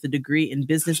graduated with a degree in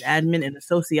business admin and a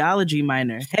sociology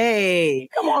minor. Hey,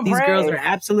 come on, these Praise. Girls are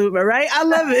absolute, right? I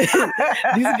love it.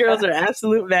 These girls are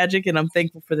absolute magic, and I'm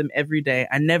thankful for them every day.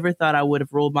 I never thought I would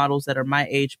have role models that are my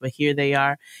age, but here they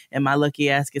are, and my lucky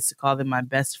ass gets to call them my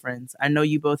best friends. I know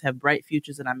you both have bright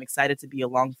futures, and I'm excited to be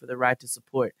along for the ride to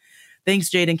support. Thanks,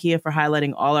 Jade and Kia, for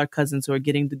highlighting all our cousins who are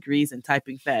getting degrees and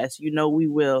typing fast. You know we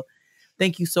will.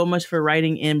 Thank you so much for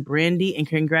writing in, Brandy, and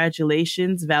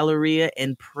congratulations, Valeria,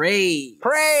 and Praise.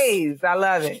 Praise. I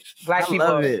love it. Black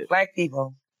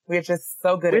people. We're just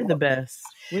so good. We're the best.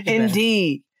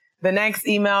 Indeed. The next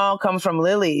email comes from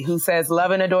Lily, who says,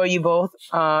 love and adore you both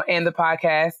and the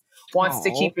podcast. Wants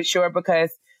to keep it short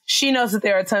because she knows that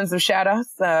there are tons of shout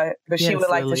outs, but she would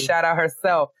like to shout out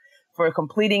herself for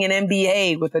completing an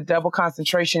MBA with a double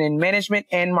concentration in management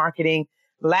and marketing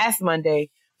last Monday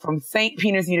from St.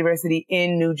 Peter's University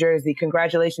in New Jersey.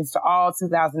 Congratulations to all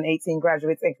 2018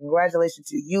 graduates, and congratulations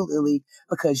to you, Lily,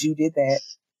 because you did that.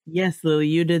 Yes, Lily,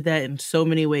 you did that in so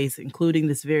many ways, including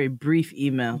this very brief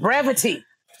email. Brevity.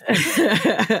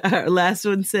 Our last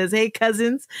one says, hey,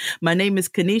 cousins, my name is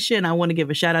Kanisha, and I want to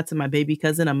give a shout out to my baby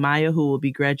cousin, Amaya, who will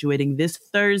be graduating this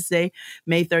Thursday,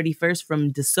 May 31st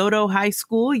from DeSoto High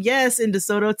School. Yes, in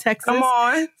DeSoto, Texas. Come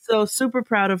on. So super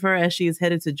proud of her as she is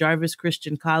headed to Jarvis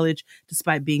Christian College,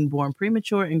 despite being born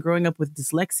premature and growing up with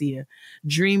dyslexia.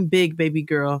 Dream big, baby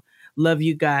girl. Love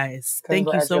you guys.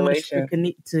 Thank you so much to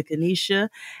Kanisha.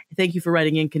 Thank you for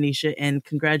writing in, Kanisha. And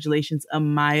congratulations,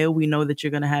 Amaya. We know that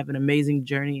you're going to have an amazing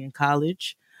journey in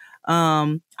college.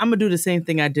 I'm gonna do the same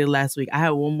thing I did last week. I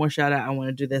have one more shout out I want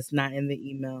to do that's not in the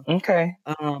email. Okay.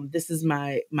 This is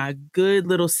my good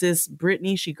little sis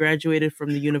Brittany. She graduated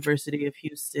from the University of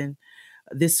Houston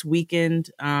this weekend.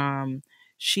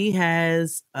 She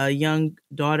has a young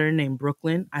daughter named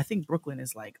Brooklyn. I think Brooklyn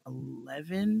is like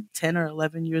 10 or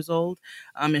 11 years old.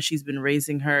 And she's been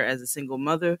raising her as a single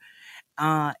mother.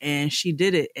 And she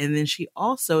did it. And then she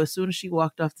also, as soon as she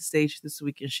walked off the stage this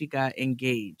weekend, she got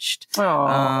engaged.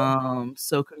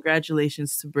 So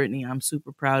congratulations to Brittany. I'm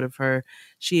super proud of her.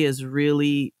 She has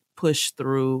really pushed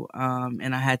through,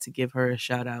 and I had to give her a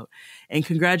shout out. And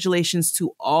congratulations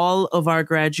to all of our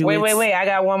graduates. Wait. I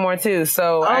got one more too.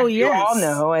 So as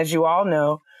you all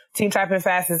know, Team Type and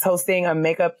Fast is hosting a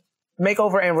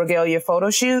makeover and regalia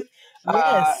photo shoot.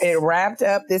 Yes. It wrapped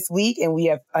up this week and we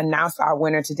have announced our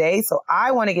winner today. So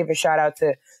I want to give a shout out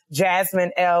to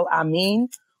Jasmine L. Amin,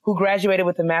 who graduated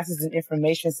with a Master's in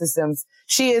Information Systems.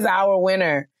 She is our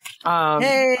winner.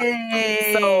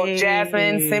 Hey! So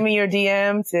Jasmine, send me your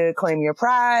DM to claim your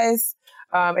prize.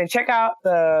 And check out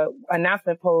the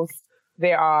announcement post.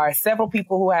 There are several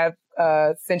people who have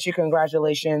sent you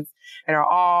congratulations and are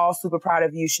all super proud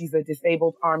of you. She's a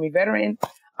disabled Army veteran.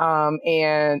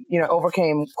 And,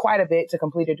 overcame quite a bit to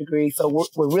complete a degree. So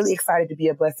we're really excited to be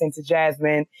a blessing to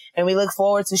Jasmine. And we look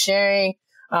forward to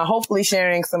hopefully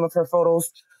sharing some of her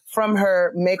photos from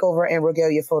her makeover and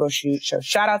regalia photo shoot. So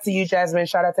shout out to you, Jasmine.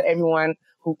 Shout out to everyone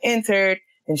who entered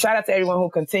and shout out to everyone who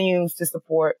continues to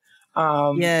support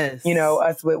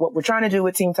us with what we're trying to do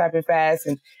with Team Type and Fast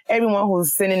and everyone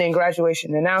who's sending in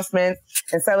graduation announcements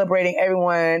and celebrating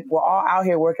everyone. We're all out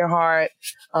here working hard,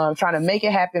 trying to make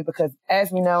it happen because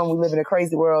as we know, we live in a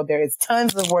crazy world. There is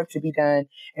tons of work to be done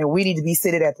and we need to be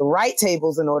seated at the right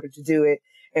tables in order to do it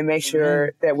and make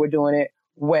sure that we're doing it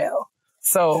well.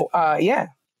 So,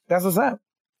 that's what's up.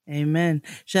 Amen.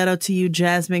 Shout out to you,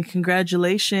 Jasmine.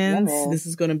 Congratulations. This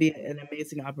is going to be an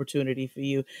amazing opportunity for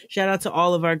you. Shout out to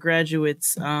all of our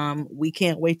graduates. We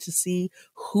can't wait to see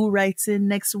who writes in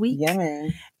next week. Yeah,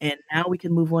 man. And now we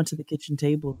can move on to the kitchen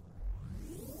table.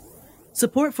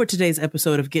 Support for today's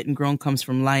episode of Getting Grown comes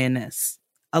from Lioness.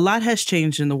 A lot has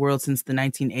changed in the world since the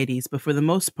 1980s, but for the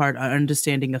most part, our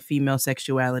understanding of female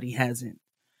sexuality hasn't.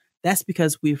 That's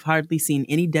because we've hardly seen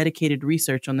any dedicated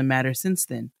research on the matter since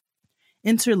then.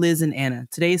 Enter Liz and Anna,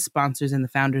 today's sponsors and the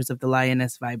founders of the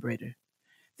Lioness Vibrator.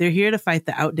 They're here to fight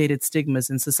the outdated stigmas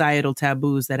and societal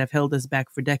taboos that have held us back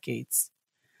for decades.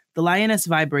 The Lioness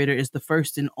Vibrator is the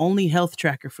first and only health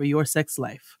tracker for your sex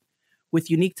life. With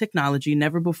unique technology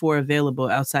never before available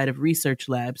outside of research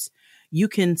labs, you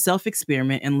can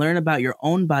self-experiment and learn about your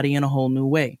own body in a whole new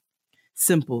way.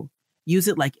 Simple. Use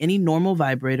it like any normal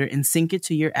vibrator and sync it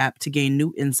to your app to gain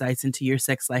new insights into your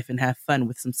sex life and have fun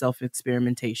with some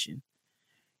self-experimentation.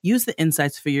 Use the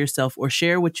insights for yourself or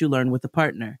share what you learn with a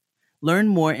partner. Learn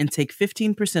more and take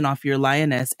 15% off your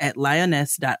Lioness at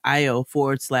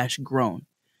lioness.io/grown.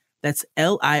 That's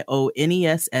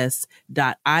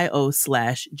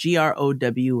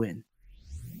LIONESS.io/GROWN.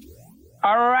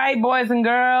 All right, boys and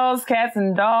girls, cats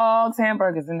and dogs,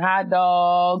 hamburgers and hot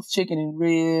dogs, chicken and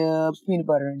ribs, peanut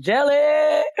butter and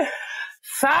jelly,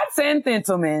 Tots and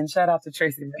Gentlemen. Shout out to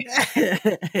Tracy May.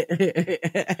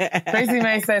 Tracy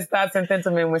May says Tots and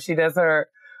Gentlemen when she does her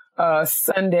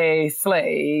Sunday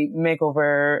Slay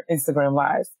makeover Instagram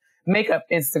lives, makeup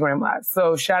Instagram lives.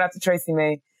 So shout out to Tracy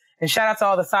May and shout out to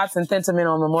all the Tots and Gentlemen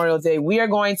on Memorial Day. We are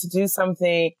going to do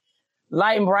something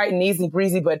light and bright and easy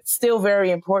breezy, but still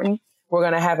very important. We're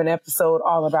going to have an episode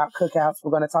all about cookouts.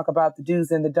 We're going to talk about the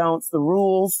do's and the don'ts, the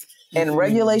rules and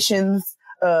regulations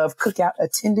of cookout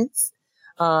attendance,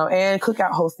 and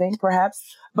cookout hosting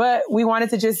perhaps. But we wanted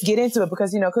to just get into it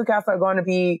because, cookouts are going to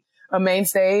be a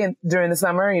mainstay during the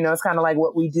summer. It's kind of like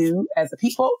what we do as a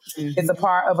people. Mm-hmm. It's a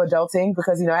part of adulting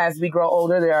because, as we grow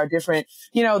older, there are different,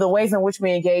 the ways in which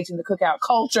we engage in the cookout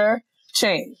culture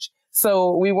change.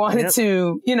 So we wanted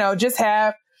to, just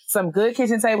have some good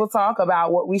kitchen table talk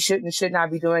about what we should and should not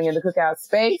be doing in the cookout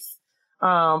space.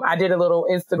 I did a little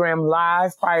Instagram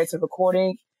live prior to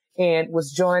recording and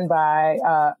was joined by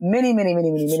many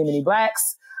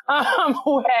Blacks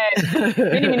who had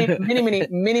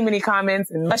many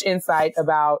comments and much insight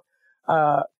about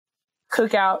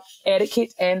cookout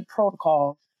etiquette and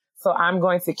protocol. So I'm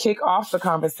going to kick off the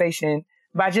conversation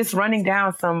by just running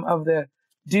down some of the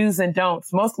do's and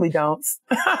don'ts, mostly don'ts,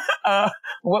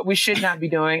 what we should not be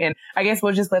doing. And I guess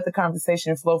we'll just let the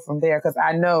conversation flow from there because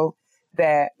I know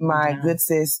that my good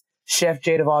sis, Chef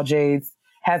Jade of all Jades,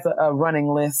 has a running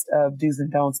list of do's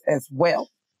and don'ts as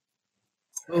well.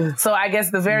 So I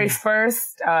guess the very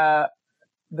first don't,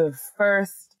 the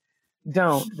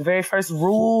very first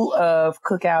rule of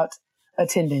cookout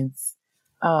attendants.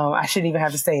 I shouldn't even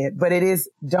have to say it, but it is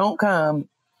don't come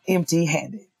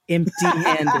empty-handed.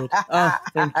 Empty-handed. Oh,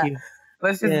 thank you.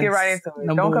 Let's just get right into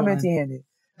it. Don't come empty-handed.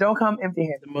 Don't come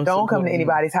empty-handed. Don't come to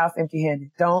anybody's house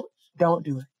empty-handed. Don't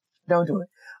do it. Don't do it.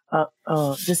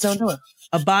 Just don't do it.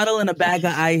 A bottle and a bag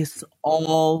of ice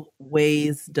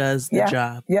always does the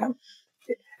job. Yeah.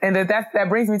 And that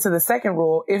brings me to the second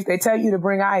rule. If they tell you to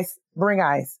bring ice, bring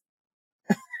ice.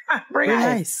 bring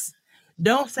ice.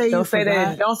 Don't say they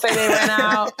ran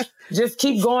out. Just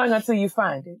keep going until you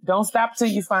find it. Don't stop till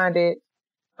you find it.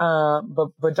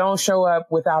 But don't show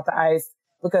up without the ice,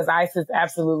 because ice is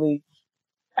absolutely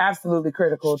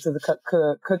critical to the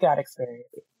cookout experience.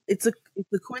 It's a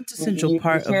quintessential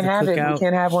part of the cookout. You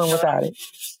can't have one without it.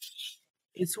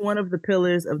 It's one of the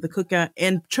pillars of the cookout.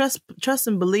 And trust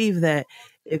and believe that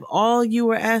if all you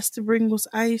were asked to bring was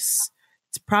ice,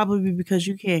 it's probably because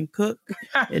you can't cook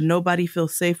and nobody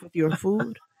feels safe with your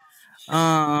food.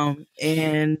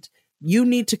 And you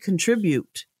need to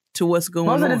contribute to what's going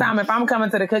on. Most of the time, if I'm coming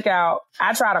to the cookout,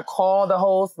 I try to call the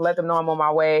host, let them know I'm on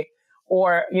my way.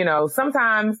 Or,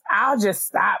 sometimes I'll just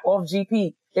stop off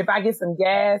GP. If I get some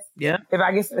gas,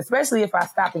 especially if I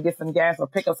stop and get some gas or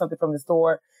pick up something from the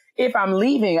store. If I'm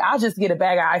leaving, I'll just get a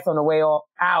bag of ice on the way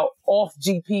out off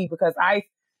GP, because ice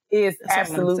is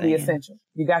absolutely essential.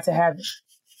 You got to have it.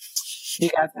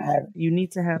 You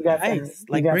need to have the ice.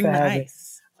 Bring the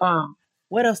ice.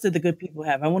 What else did the good people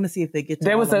have? I want to see if they get to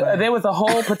there was a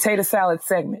whole potato salad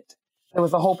segment.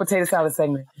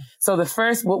 So the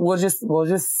first, we'll just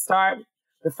start.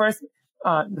 The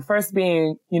first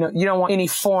being, you don't want any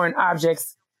foreign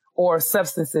objects or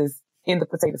substances in the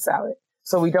potato salad.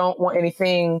 So we don't want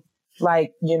anything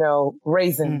like,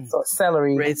 raisins or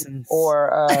celery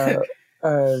or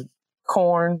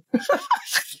corn.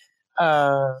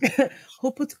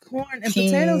 Who puts corn in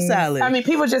potato salad? I mean,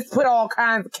 people just put all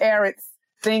kinds of carrots,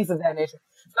 things of that nature.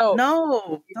 So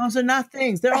no, those are not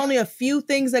things. There are only a few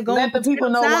things that go in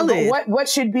potato salad. Let the people know what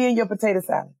should be in your potato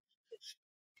salad.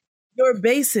 Your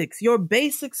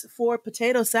basics for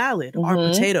potato salad are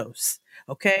potatoes.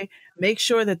 Okay, make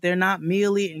sure that they're not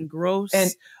mealy and gross.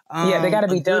 And they got to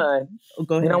be done.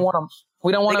 Go ahead. We don't want them.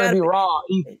 We don't want them to be raw.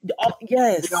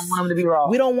 Yes, we don't want them to be raw.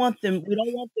 We don't want them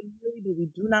mealy, but we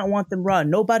do not want them raw.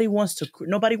 Nobody wants to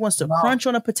crunch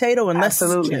on a potato unless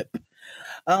it's chip.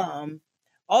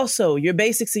 Also, your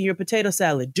basics in your potato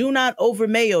salad. Do not over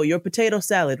mayo your potato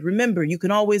salad. Remember, you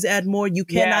can always add more. You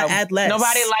cannot add less.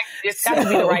 Nobody it's got to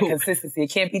be the right consistency.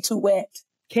 It can't be too wet.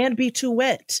 Can't be too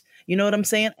wet. You know what I'm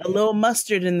saying? A little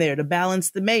mustard in there to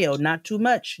balance the mayo. Not too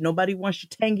much. Nobody wants your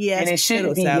tangy ass potato salad. And it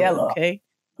shouldn't be salad, yellow. Okay?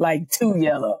 Like too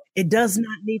yellow. It does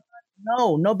not need.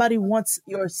 No, nobody wants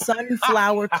your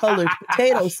sunflower colored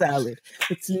potato salad.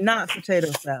 It's not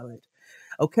potato salad.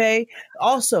 Okay?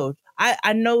 Also,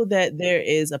 I know that there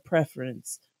is a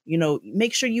preference.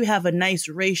 Make sure you have a nice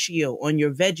ratio on your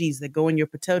veggies that go in your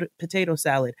potato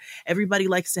salad. Everybody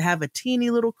likes to have a teeny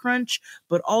little crunch,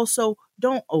 but also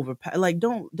don't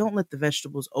don't let the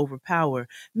vegetables overpower.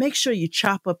 Make sure you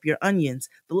chop up your onions.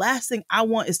 The last thing I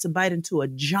want is to bite into a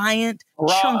giant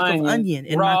chunk of onion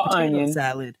in my potato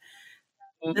salad.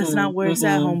 That's not where it's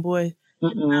at, homeboy.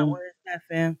 That's not where it's at,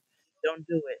 fam. Don't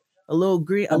do it. A little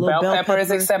bell pepper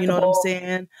is acceptable. You know what I'm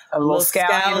saying? A little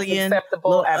scallion is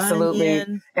acceptable. Absolutely.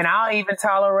 Onion. And I'll even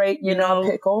tolerate,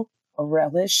 pickle, a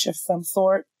relish of some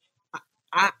sort.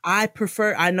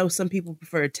 I know some people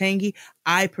prefer a tangy.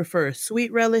 I prefer a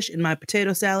sweet relish in my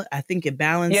potato salad. I think it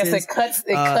balances. Yes, it cuts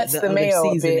the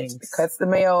mayo a bit. It cuts the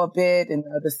mayo a bit and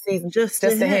the seasoning. Just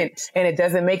a hint. And it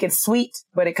doesn't make it sweet,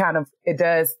 but it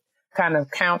does kind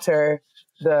of counter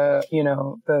the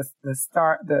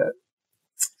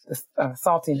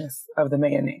saltiness of the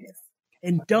mayonnaise.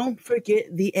 And don't forget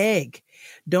the egg.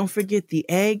 Don't forget the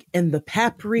egg and the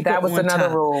paprika. That was another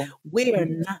rule. We are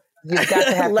not. You've got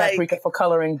to have paprika for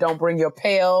coloring. Don't bring your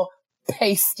pale,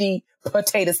 pasty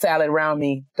potato salad around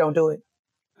me. Don't do it.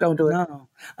 Don't do it. No,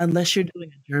 unless you're doing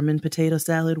a German potato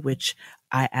salad, which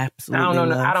I absolutely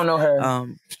love. I don't know her.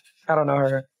 I don't know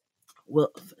her.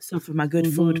 Well, so for my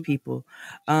good food people,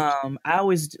 I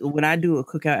always, when I do a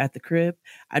cookout at the crib,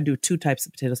 I do two types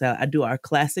of potato salad. I do our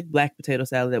classic black potato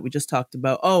salad that we just talked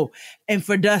about. Oh, and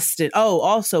for Dustin. Oh,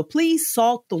 also, please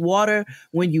salt the water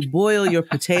when you boil your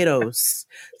potatoes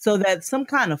so that some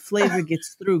kind of flavor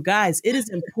gets through. Guys, it is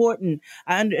important.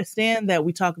 I understand that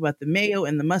we talk about the mayo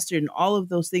and the mustard and all of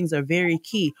those things are very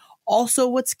key. Also,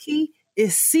 what's key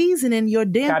is seasoning your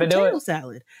damn potato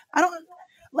salad.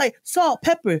 Like salt,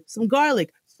 pepper, some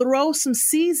garlic, throw some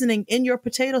seasoning in your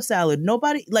potato salad.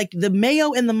 Nobody, like the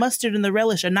mayo and the mustard and the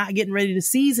relish are not getting ready to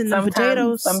season the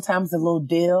potatoes. Sometimes a little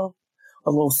dill a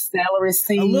little celery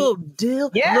seed. A little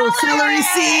dill. Yes! A little celery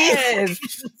seed.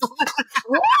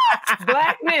 What?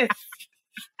 Blackness.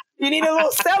 You need a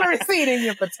little celery seed in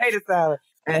your potato salad.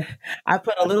 I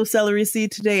put a little celery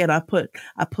seed today, and I put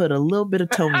a little bit of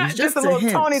Tony's. Just a little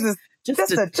Tony's, just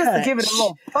to give it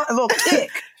a little kick.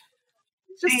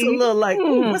 Just a little like,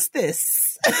 ooh, what's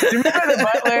this? Remember The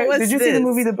Butler? Did you see the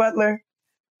movie The Butler?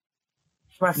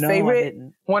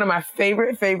 One of my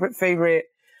favorite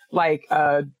like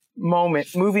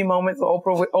movie moments,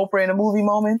 Oprah in a movie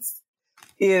moments,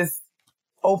 is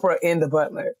Oprah in The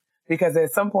Butler. Because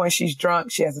at some point she's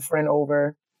drunk, she has a friend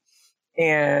over,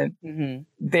 and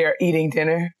they're eating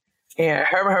dinner, and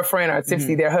her and her friend are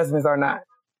tipsy, their husbands are not,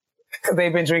 because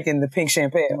they've been drinking the pink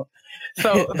champagne.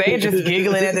 So they just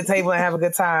giggling at the table and have a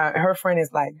good time. And her friend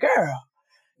is like, girl,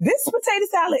 this potato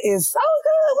salad is so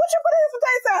good. What you put in this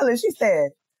potato salad? She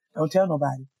said, don't tell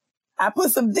nobody. I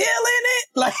put some dill in it.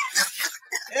 Like,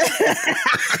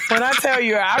 when I tell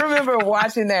you, I remember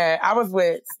watching that. I was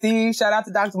with Steve, shout out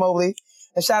to Dr. Mobley,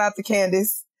 and shout out to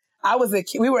Candace.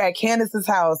 We were at Candace's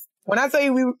house. When I tell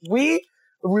you, we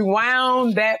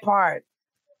rewound that part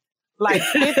like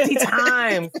 50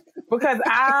 times because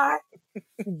I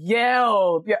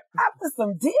yelled, I put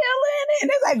some dill in it. And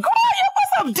they're like, girl, you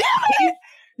put some dill in it.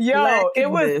 Yo, it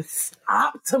was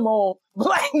optimal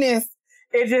blackness.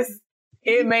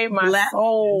 It made my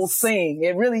soul sing.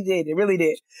 It really did. It really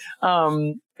did.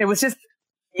 It was just,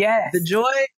 yes. The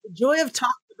joy of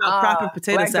talking about proper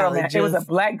potato salad. It was a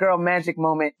black girl magic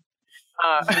moment.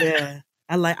 Yeah.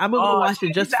 I'm gonna go watch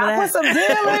it just for that. I put some dill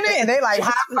in it, and they like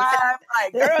high five,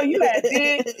 like, girl, you had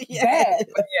did that.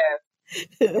 But yes.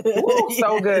 Woo,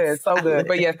 so good.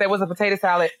 But yes, there was a potato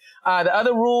salad. The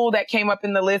other rule that came up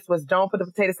in the list was don't put the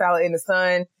potato salad in the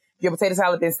sun. Your potato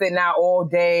salad been sitting out all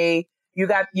day. You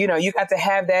got to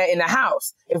have that in the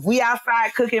house. If we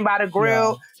outside cooking by the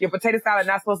grill, your potato salad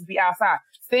not supposed to be outside.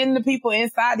 Send the people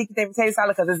inside to get their potato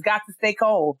salad because it's got to stay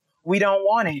cold. We don't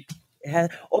want it.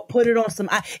 Or put it on some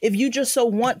ice. If you just so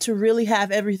want to really have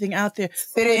everything out there,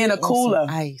 sit it in a cooler.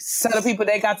 Ice. Tell the people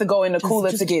they got to go in the cooler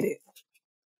to get it.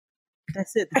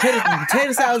 That's it.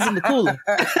 Potato salad's in the cooler.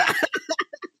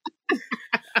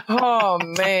 Oh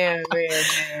man.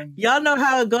 Y'all know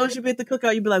how it goes. You be at the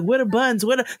cookout, you be like, where the buns?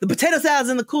 The potato salad's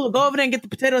in the cooler. Go over there and get the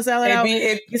potato salad out.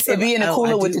 It be in the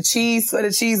cooler with the cheese for the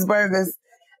cheeseburgers.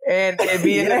 And it'd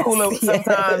be in the cooler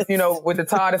sometimes, with the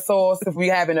tartar sauce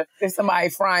if somebody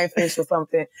frying fish or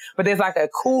something. But there's like a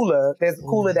cooler. There's a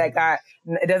cooler that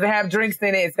it doesn't have drinks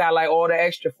in it. It's got like all the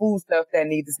extra food stuff that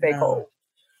needs to stay cold.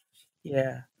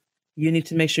 Yeah. You need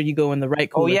to make sure you go in the right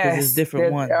cooler because there's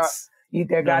different ones.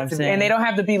 There got to be. And they don't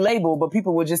have to be labeled, but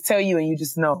people will just tell you and you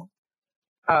just know.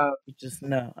 You just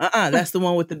know. That's the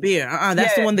one with the beer.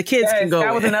 That's the one the kids can go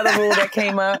That with. was another rule that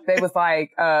came up. They was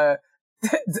like,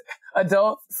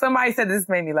 adults, somebody said this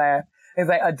made me laugh. It's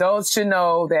like adults should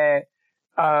know that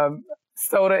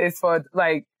soda is for,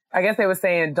 like, I guess they were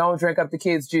saying don't drink up the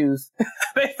kids' juice.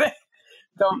 They said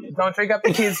don't drink up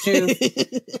the kids' juice.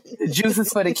 The juice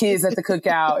is for the kids at the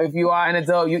cookout. If you are an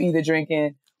adult, you're either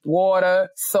drinking water,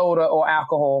 soda, or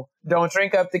alcohol. Don't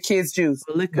drink up the kids' juice.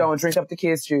 Don't drink up the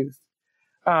kids' juice.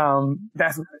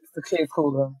 That's the kids'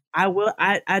 cooler. I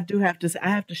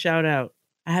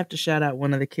have to shout out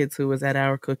one of the kids who was at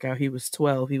our cookout. He was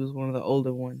 12. He was one of the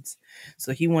older ones.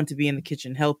 So he wanted to be in the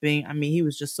kitchen helping. I mean, he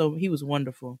was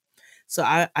wonderful. So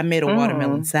I made a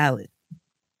watermelon salad.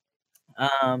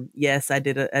 Yes, I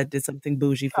did something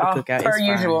bougie for the cookout. Per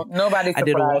usual. Nobody's surprised. I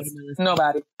did a watermelon.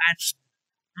 Nobody.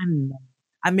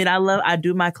 I mean, I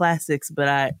do my classics, but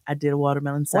I did a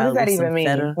watermelon salad. What does that even mean?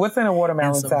 Feta. What's in a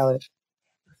watermelon salad?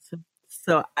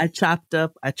 So I chopped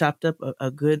up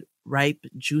a good ripe,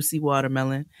 juicy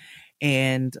watermelon,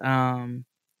 and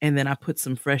then I put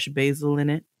some fresh basil in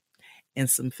it, and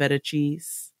some feta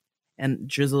cheese, and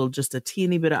drizzled just a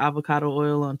teeny bit of avocado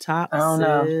oil on top. I don't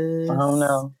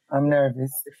know. I'm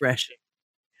nervous. Refreshing.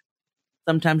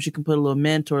 Sometimes you can put a little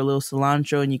mint or a little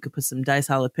cilantro, and you could put some diced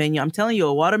jalapeno. I'm telling you,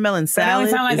 a watermelon salad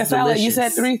That don't sound like is a salad. delicious. You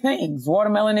said 3 things: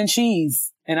 watermelon and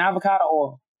cheese and avocado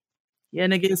oil. Yeah,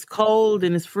 and it gets cold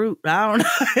and it's fruit. I don't know.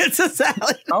 It's a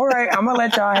salad. All right, I'm gonna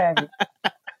let y'all have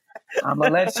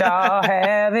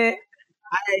it.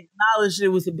 I acknowledged it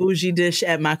was a bougie dish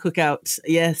at my cookout.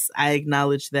 Yes, I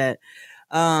acknowledge that.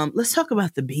 Let's talk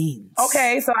about the beans.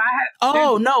 Okay, so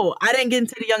no, I didn't get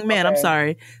into the young man. Okay. I'm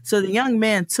sorry. So the young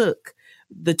man took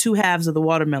the 2 halves of the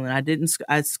watermelon.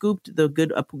 I scooped a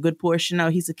good portion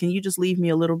out. He said, "Can you just leave me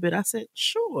a little bit?" I said,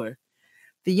 "Sure."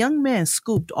 The young man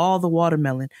scooped all the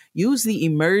watermelon, used the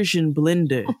immersion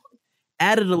blender,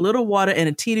 added a little water and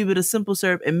a teeny bit of simple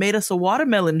syrup, and made us a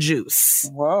watermelon juice.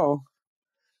 Whoa.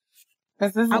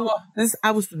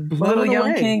 I was blown little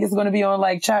young away. king is going to be on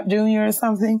like Chop Jr. or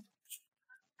something.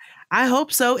 I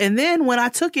hope so. And then when I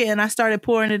took it and I started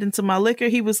pouring it into my liquor,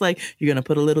 he was like, "You're going to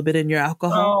put a little bit in your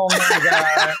alcohol?" Oh my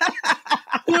God.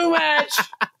 Too much.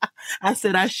 I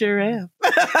said, "I sure am."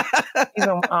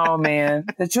 Oh man.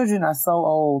 The children are so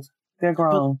old. They're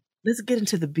grown. But let's get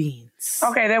into the beans.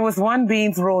 Okay. There was one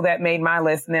beans rule that made my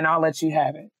list, and then I'll let you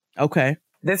have it. Okay.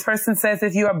 This person says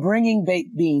if you are bringing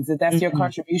baked beans, if that's your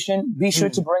contribution, be sure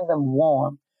to bring them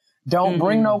warm. Don't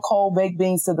bring no cold baked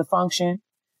beans to the function.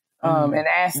 And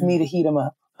ask me to heat them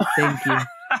up. Thank you.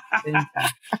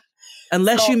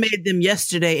 Unless you made them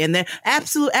yesterday, and then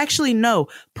actually no.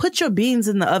 Put your beans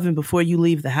in the oven before you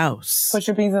leave the house. Put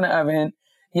your beans in the oven,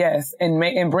 yes,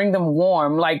 and bring them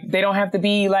warm. Like they don't have to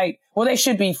be like. Well, they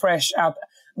should be fresh out.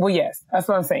 Well, yes, that's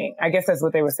what I'm saying. I guess that's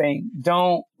what they were saying.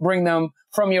 Don't bring them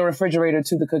from your refrigerator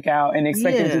to the cookout and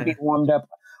expect them to be warmed up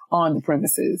on the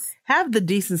premises. Have the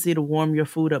decency to warm your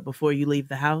food up before you leave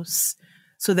the house,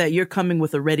 so that you're coming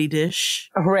with a ready dish.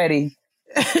 Ready.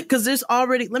 Because there's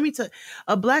already, let me tell you,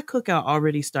 a black cookout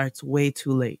already starts way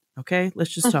too late. Okay?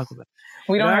 Let's just talk about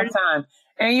it. We don't have time.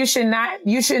 And you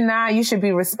should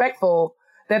be respectful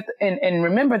that, and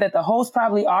remember that the host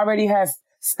probably already has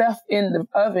stuff in the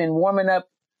oven warming up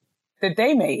that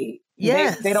they made.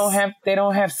 Yes. They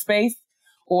don't have space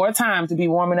or time to be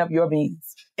warming up your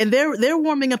beans. And they're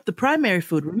warming up the primary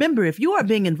food. Remember, if you are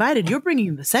being invited, you're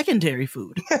bringing the secondary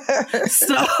food.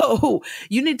 So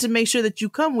you need to make sure that you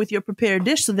come with your prepared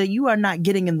dish so that you are not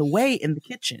getting in the way in the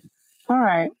kitchen. All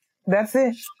right. That's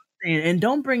it. And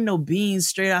don't bring no beans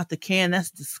straight out the can. That's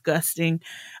disgusting.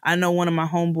 I know one of my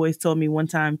homeboys told me one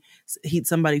time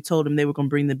somebody told him they were going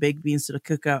to bring the baked beans to the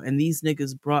cookout, and these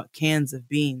niggas brought cans of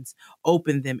beans,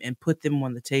 opened them, and put them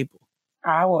on the table.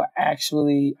 I would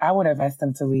have asked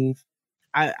them to leave.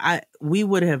 We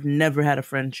would have never had a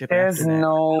friendship. There's after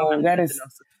that.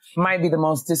 That might be the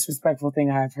most disrespectful thing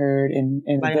I've heard. In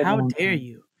like, how dare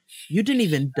you? You didn't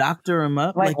even doctor them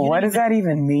up. Like what does that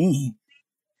even mean?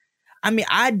 I mean,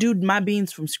 I do my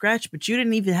beans from scratch, but you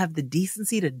didn't even have the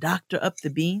decency to doctor up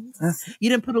the beans. You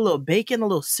didn't put a little bacon, a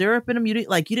little syrup in them. You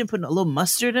didn't put a little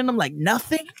mustard in them. Like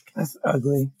nothing. That's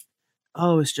ugly.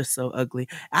 Oh, it's just so ugly.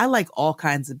 I like all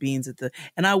kinds of beans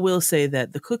and I will say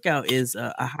that the cookout is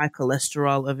a high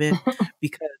cholesterol event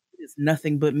because it's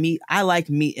nothing but meat. I like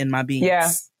meat in my beans.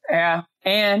 Yeah.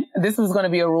 And this was going to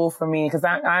be a rule for me because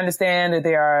I understand that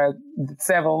there are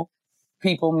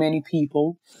many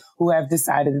people who have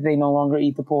decided that they no longer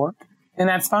eat the pork, and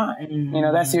that's fine.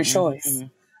 Mm-hmm. That's your choice.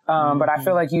 But I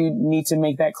feel like you need to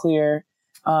make that clear.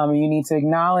 You need to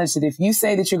acknowledge that if you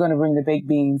say that you're going to bring the baked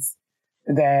beans,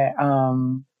 that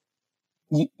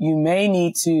you may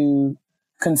need to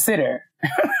consider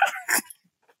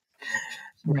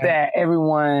that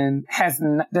everyone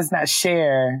does not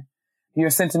share your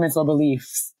sentiments or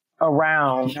beliefs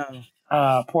around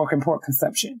pork and pork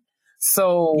consumption.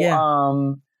 So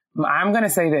I'm going to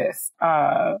say this.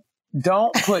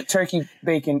 Don't put turkey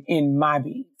bacon in my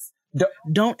beans.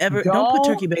 Don't put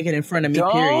turkey bacon in front of me,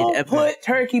 period. Don't put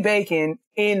turkey bacon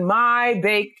in my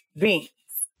baked beans.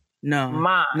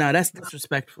 No, that's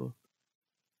disrespectful.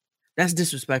 That's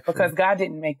disrespectful. Because God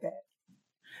didn't make that.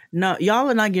 No, y'all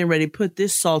are not getting ready to put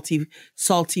this salty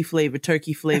flavored,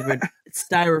 turkey flavored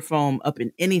styrofoam up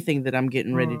in anything that I'm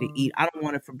getting ready to eat. I don't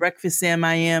want it for breakfast, Sam.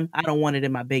 I don't want it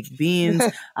in my baked beans.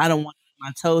 I don't want it in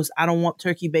my toast. I don't want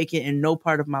turkey bacon in no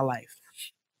part of my life.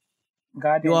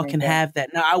 God, you all can have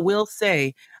that. Now, I will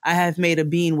say I have made a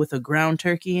bean with a ground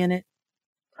turkey in it.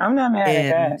 I'm not mad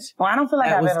at that. Well, I don't feel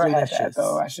like I've ever had that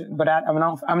though. I should, but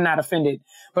I'm not offended.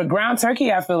 But ground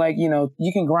turkey, I feel like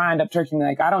you can grind up turkey.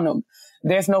 Like I don't know,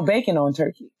 there's no bacon on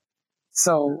turkey,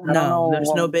 so I don't know.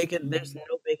 There's no bacon. There's no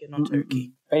bacon on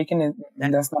turkey. Bacon is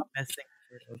that's not the best thing.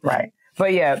 Right.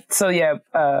 But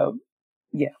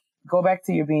go back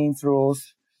to your beans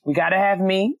rules. We got to have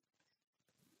meat.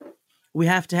 We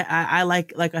have to. I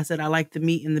like I said, I like the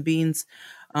meat in the beans.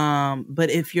 But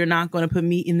if you're not going to put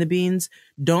meat in the beans,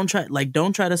 don't try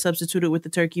to substitute it with the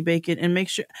turkey bacon, and make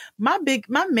sure my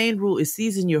main rule is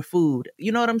season your food.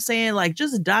 You know what I'm saying? Like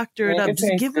just doctor it up,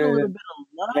 just give it a little bit of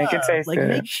love. Make it taste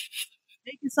good.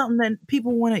 Make it something that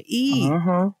people want to eat.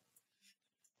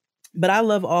 But I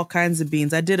love all kinds of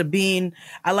beans. I did a bean.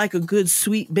 I like a good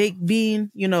sweet baked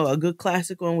bean, a good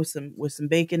classic one with some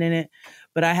bacon in it.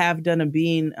 But I have done a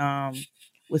bean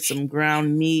with some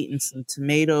ground meat and some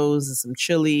tomatoes and some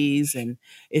chilies, and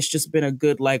it's just been a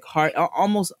good heart,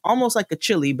 almost like a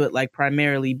chili, but like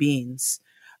primarily beans.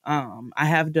 I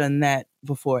have done that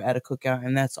before at a cookout,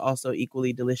 and that's also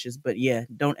equally delicious. But yeah,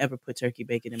 don't ever put turkey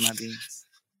bacon in my beans.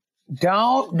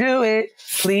 Don't do it.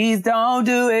 Please don't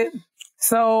do it.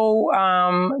 So,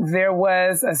 there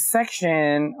was a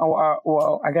section,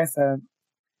 or I guess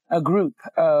a group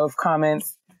of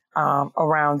comments,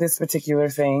 around this particular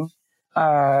thing,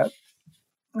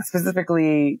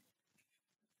 specifically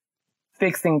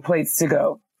fixing plates to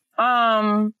go.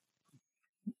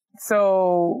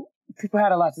 So people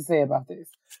had a lot to say about this.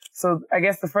 So I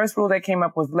guess the first rule that came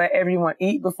up was let everyone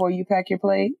eat before you pack your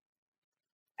plate.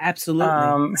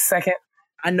 Absolutely. Second,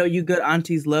 I know you good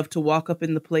aunties love to walk up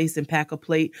in the place and pack a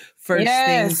plate first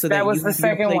thing. So that was the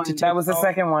second one. That was the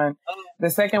second one. The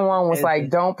second one was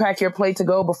like, don't pack your plate to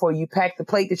go before you pack the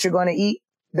plate that you're going to eat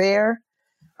there.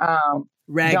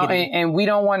 Raggedy. And we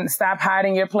don't want to stop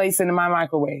hiding your plates into my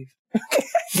microwave.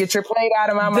 Get your plate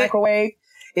out of my microwave.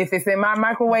 If it's in my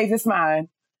microwave, it's mine.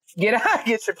 Get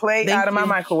your plate out of my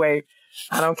microwave.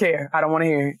 I don't care. I don't want to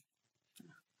hear it.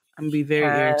 I'm gonna be very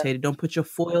irritated. Don't put your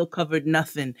foil covered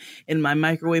nothing in my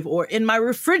microwave or in my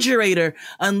refrigerator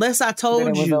unless I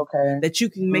told you that you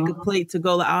can make a plate to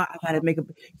go. Like, I gotta make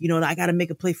I gotta make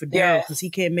a plate for Daryl because he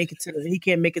can't make it to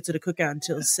the cookout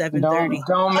until 7:30.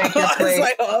 Don't make your plate.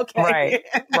 Like, okay.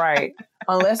 Right.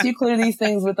 Unless you clear these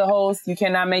things with the host, you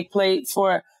cannot make plates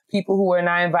for people who are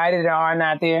not invited or are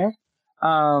not there.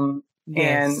 And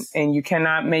you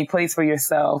cannot make plates for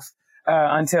yourself.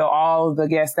 Until all the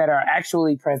guests that are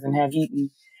actually present have eaten.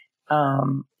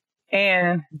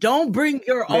 And don't bring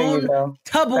your own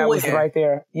Tupperware. That was right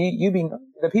there.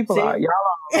 The people y'all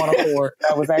are on a board.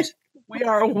 That was actually, we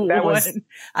are one.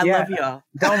 I love y'all.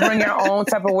 Don't bring your own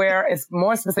Tupperware. It's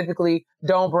more specifically,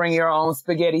 don't bring your own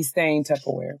spaghetti stained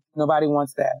Tupperware. Nobody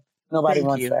wants that. Nobody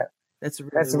wants that. That's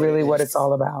really what it's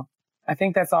all about. I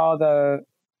think that's all the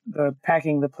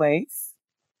packing the plates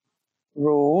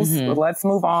rules. But let's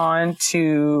move on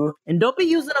to, and don't be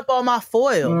using up all my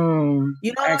foil.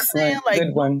 You know what I'm saying? Like,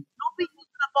 good one. Don't be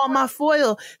using up all my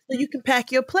foil so you can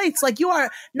pack your plates. Like,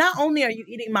 not only are you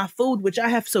eating my food, which I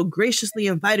have so graciously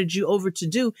invited you over to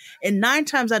do, and 9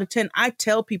 times out of 10, I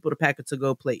tell people to pack a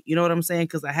to-go plate. You know what I'm saying?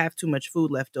 Because I have too much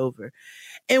food left over.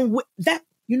 And that,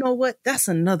 you know what? That's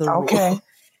another rule.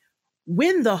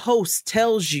 When the host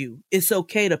tells you it's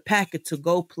okay to pack a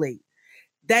to-go plate,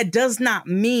 that does not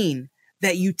mean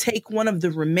that you take one of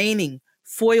the remaining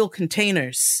foil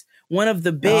containers, one of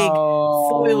the big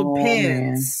foiled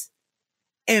pans,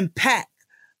 and pack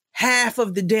half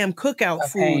of the damn cookout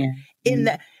food in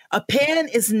that. A pan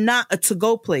is not a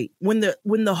to-go plate. When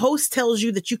the host tells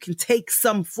you that you can take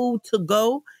some food to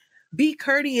go, be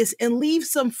courteous and leave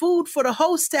some food for the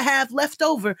host to have left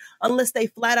over, unless they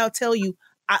flat out tell you,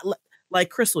 like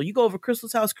Crystal, you go over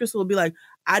Crystal's house, Crystal will be like,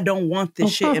 I don't want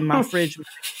this shit in my fridge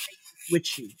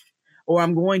with you, or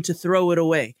I'm going to throw it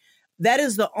away. That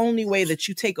is the only way that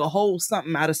you take a whole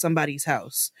something out of somebody's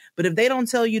house. But if they don't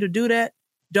tell you to do that,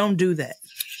 don't do that.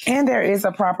 And there is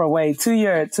a proper way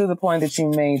to the point that you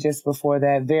made just before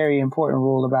that very important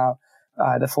rule about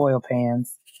the foil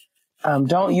pans.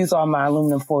 Don't use all my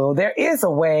aluminum foil. There is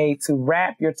a way to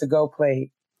wrap your to-go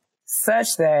plate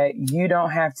such that you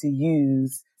don't have to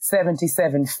use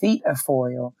 77 feet of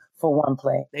foil for one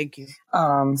plate. Thank you.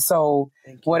 So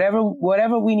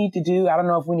whatever we need to do, I don't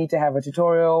know if we need to have a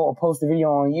tutorial or post a video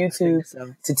on YouTube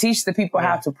to teach the people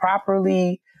how to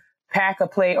properly pack a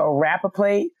plate or wrap a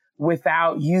plate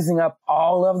without using up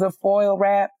all of the foil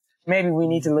wrap. Maybe we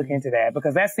need to look into that,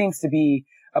 because that seems to be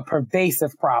a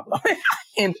pervasive problem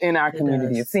in our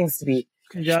community. It seems to be.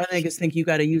 Because y'all niggas think you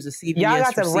got to use a CVS Y'all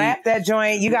got to receipt. wrap that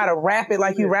joint. You got to wrap it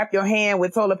like you wrap your hand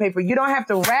with toilet paper. You don't have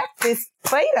to wrap this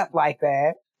plate up like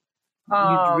that.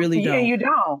 You really don't. Yeah, you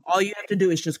don't. All you have to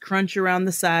do is just crunch around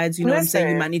the sides. You know what I'm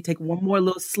saying? You might need to take one more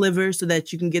little sliver so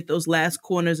that you can get those last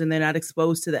corners and they're not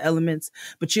exposed to the elements.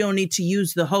 But you don't need to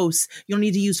use the host. You don't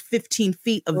need to use 15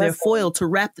 feet of their foil to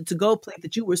wrap the to-go plate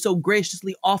that you were so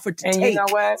graciously offered to take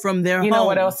from their home. You know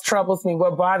what else troubles me?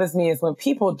 What bothers me is when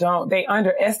people they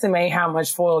underestimate how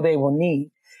much foil they will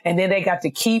need. And then they got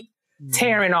to keep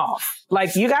tearing off.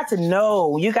 Like, you got to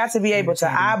know, you got to be able to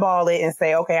eyeball it and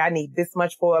say, okay, I need this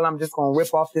much foil. I'm just going to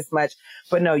rip off this much.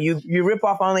 But no, you rip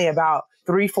off only about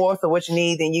 3/4 of what you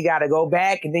need. Then you got to go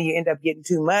back, and then you end up getting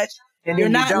too much. And you're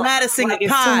not latticing a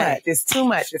pie. It's too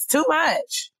much. It's too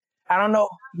much. I don't know.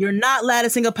 You're not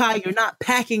latticing a pie. You're not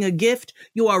packing a gift.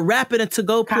 You are wrapping a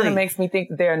to-go plate. Kind of makes me think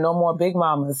that there are no more big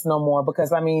mamas no more,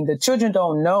 because, I mean, the children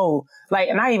don't know, like,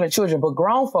 not even children, but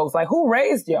grown folks, like, who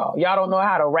raised y'all? Y'all don't know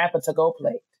how to wrap a to-go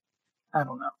plate. I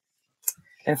don't know.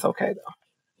 It's okay, though.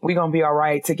 We're going to be all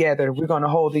right together. We're going to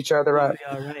hold each other up.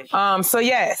 All right. So,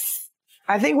 yes,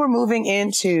 I think we're moving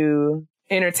into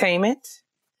entertainment.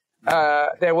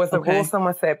 There was a rule.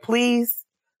 Someone said, please,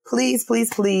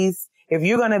 if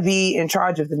you're going to be in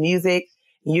charge of the music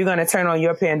You're going to turn on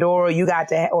your Pandora, you got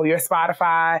to, or your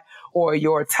Spotify, or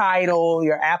your Tidal,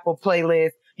 your Apple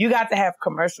playlist. You got to have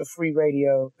commercial-free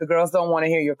radio. The girls don't want to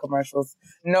hear your commercials.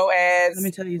 No ads. Let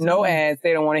me tell you no something. ads.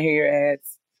 They don't want to hear your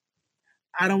ads.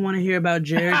 I don't want to hear about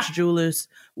Jared's Jewelers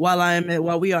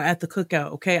while we are at the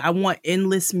cookout. Okay, I want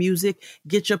endless music.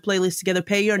 Get your playlist together.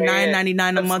 Pay your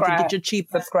 $9.99 a month to get your cheap.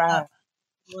 Subscribe.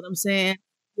 You know what I'm saying?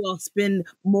 You'll spend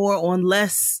more on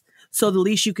less. So the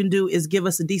least you can do is give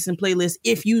us a decent playlist.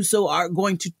 If you so are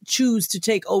going to choose to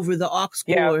take over the aux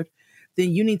cord,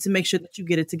 then you need to make sure that you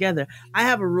get it together. I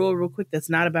have a rule real quick that's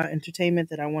not about entertainment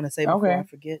that I want to say before I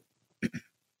forget,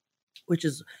 which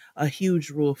is a huge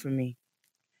rule for me.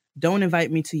 Don't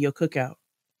invite me to your cookout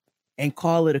and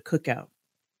call it a cookout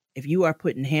if you are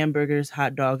putting hamburgers,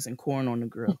 hot dogs, and corn on the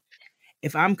grill.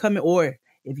 If I'm coming, or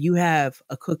if you have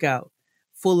a cookout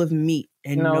full of meat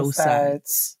and no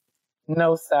sides.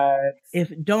 No sides.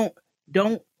 If don't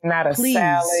not a please,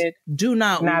 salad. Do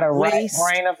not a waste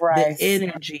grain of rice. The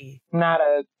energy. Not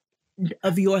a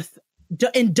of your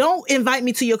and don't invite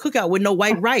me to your cookout with no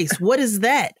white rice. What is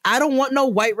that? I don't want no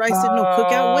white rice in no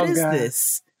cookout. What is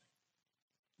this?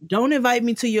 Don't invite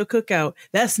me to your cookout.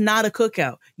 That's not a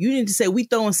cookout. You need to say, we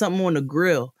throwing something on the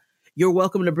grill. You're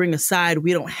welcome to bring a side.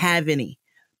 We don't have any.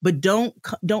 But don't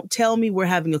tell me we're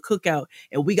having a cookout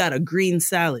and we got a green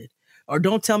salad. Or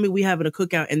don't tell me we having a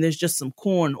cookout and there's just some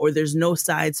corn or there's no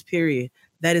sides, period.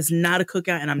 That is not a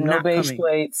cookout and I'm not coming. No beige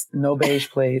plates. No beige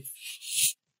plates.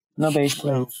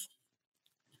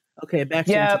 Okay, back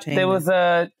to entertainment. There was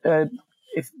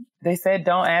if they said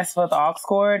don't ask for the aux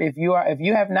cord. If you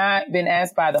have not been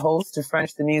asked by the host to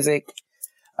furnish the music,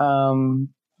 then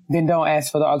don't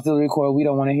ask for the auxiliary cord. We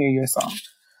don't want to hear your song.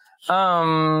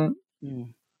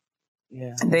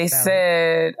 Yeah. They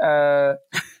said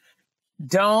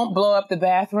don't blow up the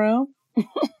bathroom.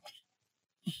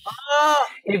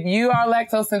 If you are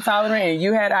lactose intolerant and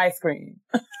you had ice cream,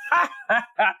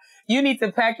 you need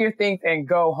to pack your things and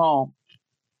go home.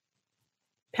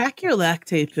 Pack your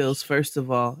lactate pills, first of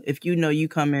all, if you know you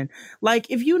come in. Like,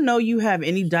 if you know you have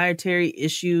any dietary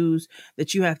issues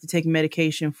that you have to take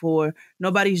medication for,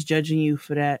 nobody's judging you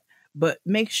for that. But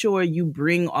make sure you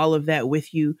bring all of that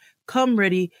with you. Come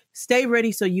ready. Stay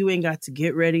ready so you ain't got to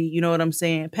get ready. You know what I'm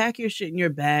saying? Pack your shit in your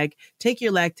bag. Take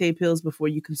your lactate pills before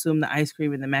you consume the ice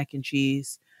cream and the mac and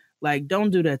cheese. Like, don't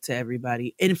do that to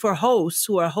everybody. And for hosts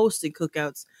who are hosting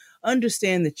cookouts,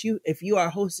 understand that if you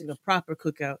are hosting a proper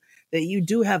cookout, that you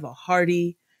do have a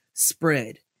hearty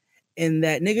spread and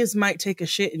that niggas might take a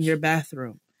shit in your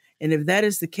bathroom. And if that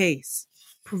is the case,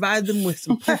 provide them with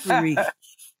some potpourri.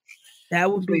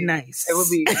 That would be nice. It would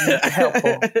be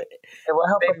helpful. It will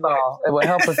help us all. It will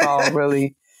help us all,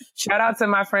 really. Shout out to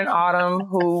my friend Autumn,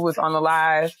 who was on the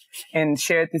live and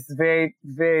shared this very,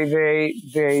 very, very,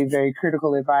 very, very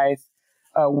critical advice.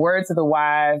 Words of the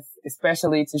wise,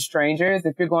 especially to strangers.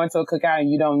 If you're going to a cookout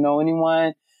and you don't know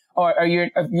anyone, or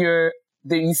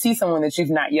you see someone that you've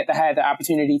not yet had the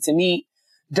opportunity to meet,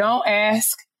 don't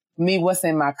ask me what's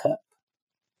in my cup.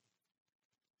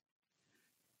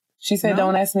 She said,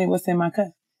 don't ask me what's in my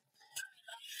cup.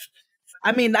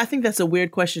 I mean, I think that's a weird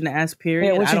question to ask,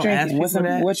 period. Yeah, what you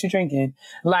drinking? What you drinking?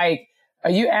 Like, are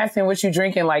you asking what you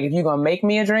drinking? Like, if you're going to make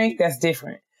me a drink, that's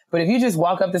different. But if you just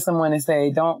walk up to someone and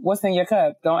say, what's in your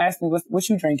cup? Don't ask me what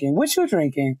you drinking. What you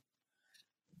drinking?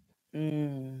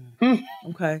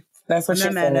 Okay. That's what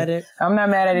I'm not mad at it. I'm not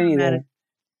mad at it either. That's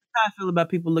how I feel about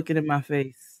people looking in my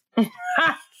face.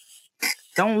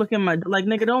 Don't look in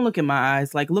nigga, don't look in my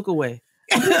eyes. Like, look away.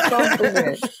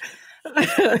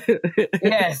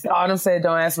 Yes, Autumn said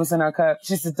don't ask what's in her cup.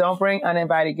 She said don't bring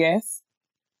uninvited guests.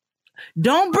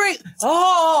 Don't bring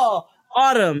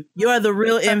Autumn, you're the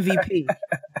real MVP.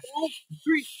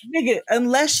 Nigga,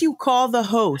 unless you call the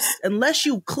host, unless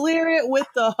you clear it with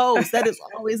the host, that is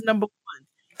always number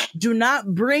one. Do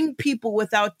not bring people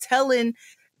without telling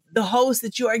the host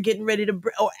that you are getting ready to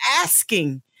bring, or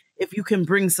asking if you can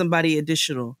bring somebody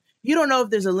additional. You don't know if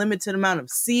there's a limited amount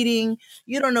of seating.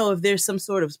 You don't know if there's some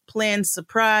sort of planned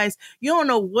surprise. You don't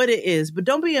know what it is, but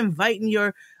don't be inviting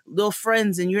your little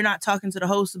friends and you're not talking to the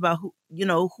host about who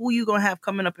you going to have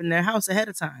coming up in their house ahead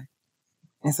of time.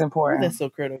 It's important. Oh, that's so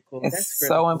critical. It's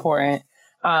so important.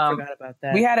 I forgot about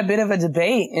that. We had a bit of a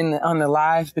debate on the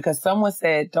live because someone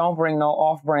said, don't bring no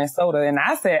off-brand soda. And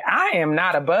I said, I am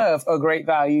not above a Great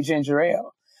Value ginger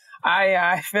ale.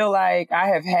 I feel like I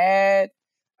have had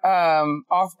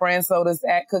off-brand sodas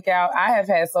at Cookout. I have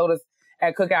had sodas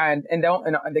at Cookout and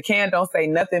the can don't say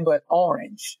nothing but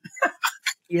orange.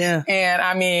 Yeah. And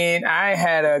I mean, I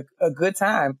had a good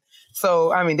time.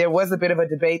 So, I mean, there was a bit of a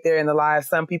debate there in the live.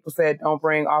 Some people said don't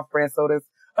bring off-brand sodas.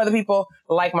 Other people,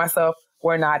 like myself,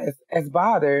 we're not as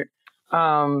bothered.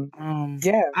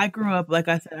 Yeah. I grew up, like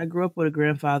I said, I grew up with a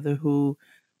grandfather who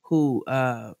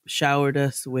showered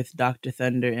us with Dr.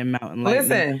 Thunder and Mountain Lightning.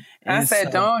 Listen, I And said,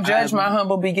 so don't judge my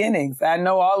humble beginnings. I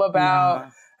know all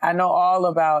about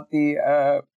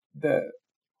the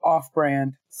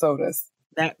off-brand sodas.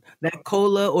 That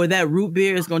cola or that root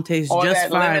beer is gonna taste Or just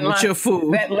fine with your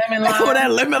food. That lemon lime. Or that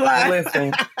lemon lime.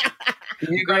 Listen,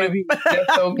 you're gonna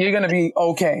be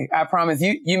okay. I promise.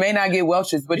 You may not get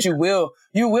Welch's, but you will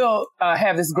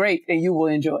have this grape and you will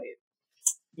enjoy it.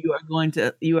 You are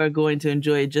going to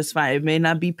enjoy it just fine. It may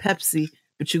not be Pepsi,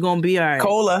 but you're gonna be all right.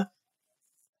 Cola.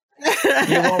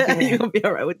 You're gonna be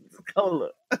all right with this cola.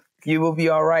 You will be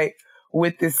all right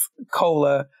with this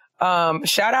cola.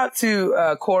 Shout out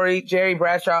to Corey, Jerry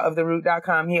Bradshaw of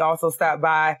TheRoot.com. He also stopped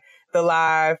by the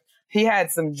live. He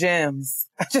had some gems.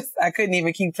 I couldn't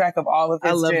even keep track of all of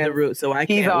his gems. I love The Root, so I can't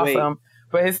He's awesome.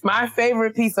 wait. But my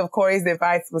favorite piece of Corey's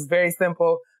advice was very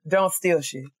simple. Don't steal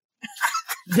shit.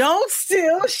 Don't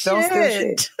steal shit. Don't steal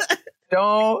shit.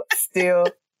 Don't steal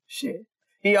shit.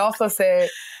 He also said,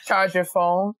 charge your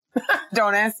phone.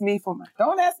 Don't ask me for my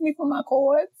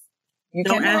cords.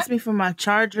 Don't ask me for my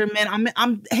charger, man.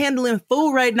 I'm handling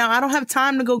food right now. I don't have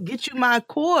time to go get you my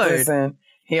cord. Listen,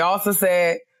 he also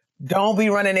said, don't be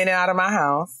running in and out of my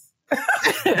house.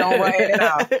 Don't run in and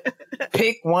out.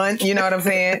 Pick one, you know what I'm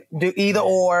saying? Do either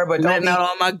or, but don't out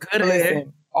all my good air.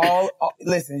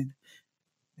 Listen.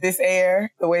 This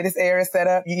air, the way this air is set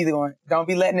up, you either going, don't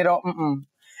be letting it all,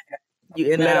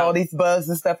 You let all these bugs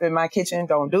and stuff in my kitchen.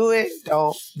 Don't do it.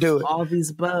 Don't do it. All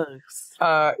these bugs.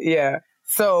 Yeah.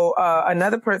 So,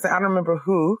 another person, I don't remember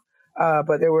who,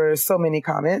 but there were so many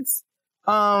comments.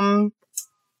 They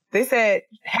said,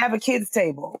 have a kids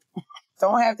table.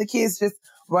 Don't have the kids just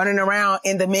running around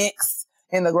in the mix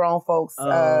in the grown folks,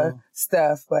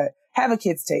 stuff, but have a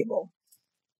kids table.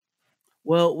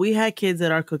 Well, we had kids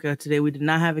at our cookout today. We did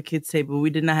not have a kids table.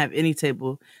 We did not have any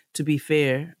table, to be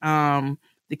fair.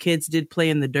 The kids did play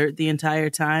in the dirt the entire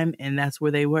time, and that's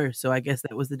where they were. So I guess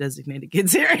that was the designated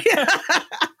kids area.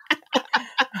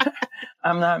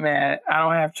 I'm not mad. I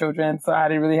don't have children, so I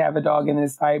didn't really have a dog in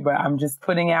this fight, but I'm just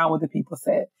putting out what the people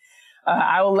said.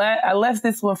 I left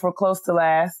this one for close to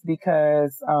last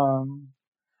because,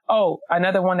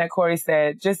 another one that Corey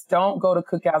said, just don't go to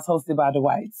cookouts hosted by the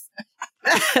whites.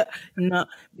 No,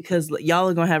 because y'all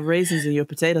are going to have raisins in your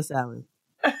potato salad.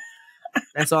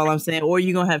 That's all I'm saying. Or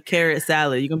you're going to have carrot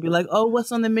salad. You're going to be like, oh,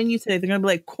 what's on the menu today? They're going to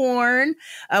be like corn.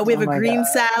 We have a green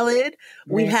salad.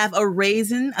 Yeah. We have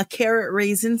a carrot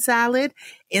raisin salad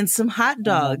and some hot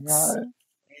dogs.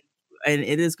 And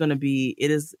it's not going to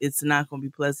be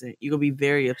pleasant. You're going to be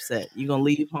very upset. You're going to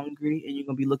leave hungry and you're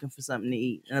going to be looking for something to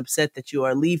eat and upset that you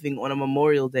are leaving on a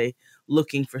Memorial Day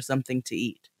looking for something to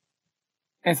eat.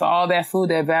 It's all that food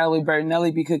that Valerie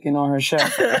Bertinelli be cooking on her show.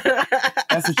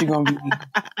 That's what you're going to be eating.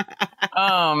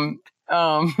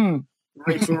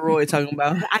 Rachel Roy talking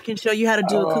about, I can show you how to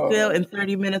do a cookout in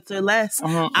 30 minutes or less.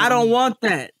 I don't want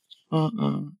that.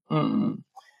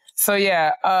 So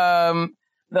yeah,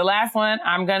 the last one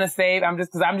I'm going to save. I'm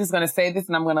just going to say this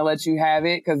and I'm going to let you have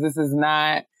it because this is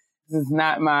not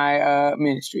my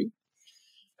ministry.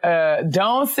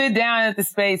 Don't sit down at the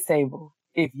spades table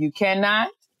if you cannot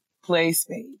play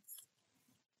spades.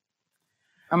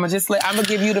 I'm gonna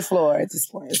give you the floor at this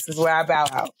point. This is where I bow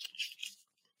out.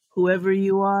 Whoever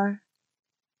you are,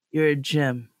 you're a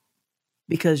gem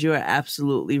because you're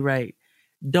absolutely right.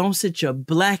 Don't sit your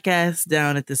black ass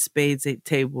down at the spades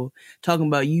table talking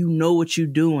about you know what you're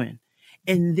doing.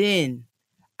 And then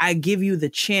I give you the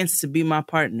chance to be my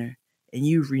partner and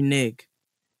you renege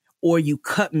or you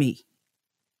cut me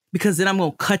because then I'm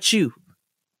going to cut you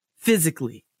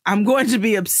physically. I'm going to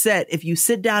be upset if you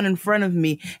sit down in front of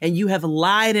me and you have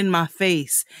lied in my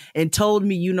face and told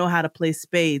me you know how to play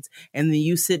spades. And then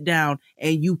you sit down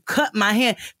and you cut my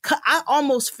hand. I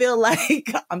almost feel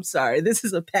like, I'm sorry, this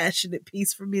is a passionate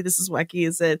piece for me. This is why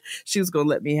Kia said she was going to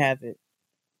let me have it.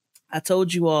 I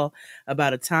told you all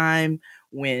about a time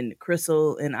when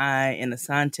Crystal and I and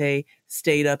Asante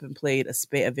stayed up and played a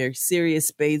very serious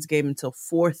spades game until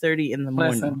 4:30 in the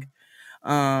morning.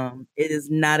 It is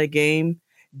not a game.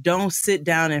 Don't sit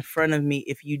down in front of me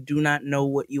if you do not know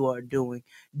what you are doing.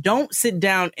 Don't sit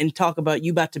down and talk about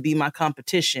you about to be my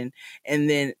competition. And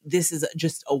then this is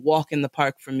just a walk in the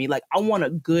park for me. Like, I want a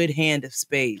good hand of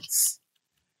spades.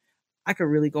 I could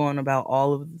really go on about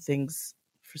all of the things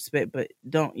for spades, but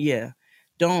don't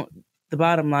The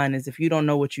bottom line is if you don't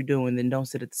know what you're doing, then don't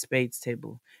sit at the spades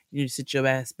table. You need to sit your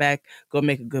ass back, go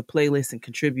make a good playlist and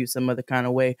contribute some other kind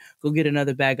of way. Go get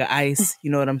another bag of ice,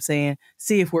 you know what I'm saying?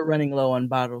 See if we're running low on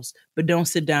bottles. But don't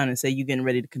sit down and say you're getting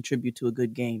ready to contribute to a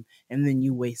good game, and then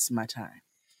you waste my time.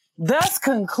 Thus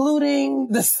concluding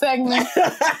the segment,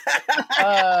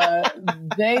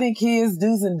 Dating Kids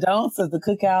Do's and Don'ts of the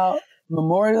Cookout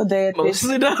Memorial Day edition.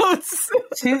 Mostly don'ts.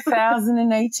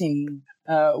 2018.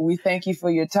 We thank you for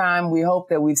your time. We hope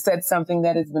that we've said something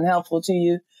that has been helpful to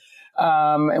you.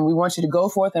 And we want you to go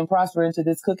forth and prosper into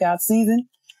this cookout season.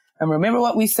 And remember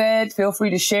what we said. Feel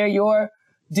free to share your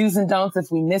do's and don'ts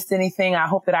if we missed anything. I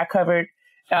hope that I covered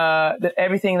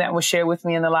everything that was shared with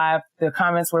me in the live. The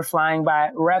comments were flying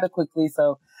by rather quickly,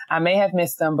 so I may have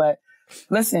missed them. But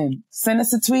listen, send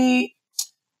us a tweet,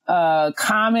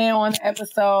 comment on the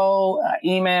episode,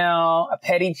 email, a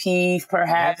petty peeve,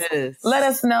 perhaps. Yes. Let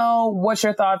us know what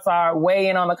your thoughts are. Weigh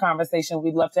in on the conversation.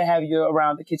 We'd love to have you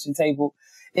around the kitchen table.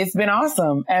 It's been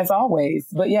awesome, as always.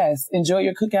 But yes, enjoy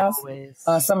your cookouts,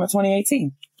 summer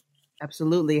 2018.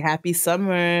 Absolutely. Happy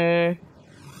summer.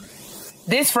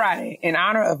 This Friday, in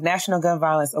honor of National Gun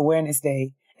Violence Awareness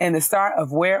Day and the start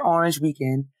of Wear Orange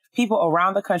Weekend, people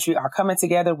around the country are coming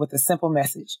together with a simple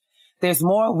message. There's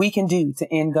more we can do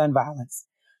to end gun violence.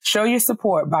 Show your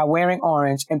support by wearing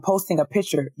orange and posting a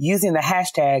picture using the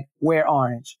hashtag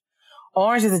 #WearOrange.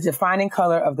 Orange is a defining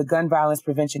color of the gun violence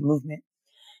prevention movement.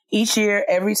 Each year,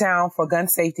 Every Town for Gun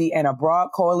Safety and a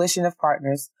broad coalition of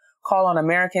partners call on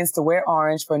Americans to wear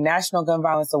orange for National Gun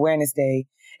Violence Awareness Day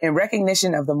in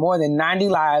recognition of the more than 90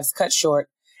 lives cut short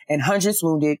and hundreds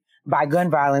wounded by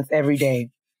gun violence every day,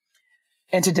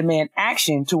 and to demand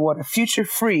action toward a future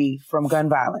free from gun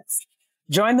violence.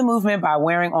 Join the movement by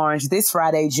wearing orange this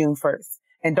Friday, June 1st.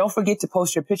 And don't forget to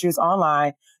post your pictures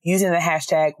online using the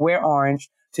hashtag #WearOrange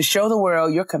to show the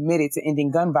world you're committed to ending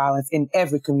gun violence in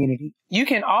every community. You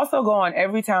can also go on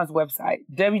Every Town's website,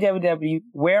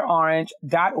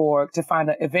 www.wearorange.org, to find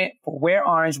an event for Wear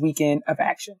Orange Weekend of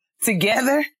Action.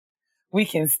 Together, we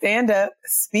can stand up,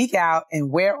 speak out,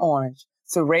 and wear orange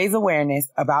to raise awareness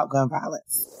about gun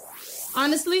violence.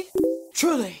 Honestly?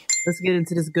 Truly. Let's get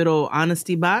into this good old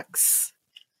honesty box.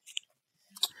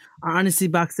 Our honesty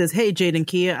box says, "Hey, Jade and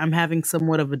Kia, I'm having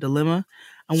somewhat of a dilemma.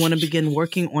 I want to begin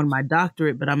working on my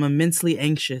doctorate, but I'm immensely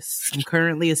anxious. I'm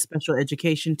currently a special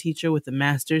education teacher with a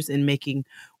master's in making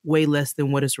way less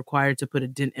than what is required to put a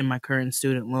dent in my current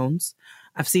student loans.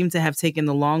 I've seemed to have taken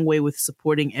the long way with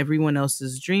supporting everyone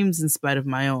else's dreams in spite of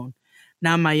my own.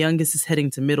 Now my youngest is heading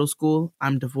to middle school.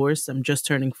 I'm divorced. I'm just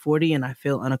turning 40 and I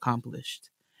feel unaccomplished.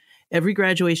 Every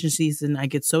graduation season, I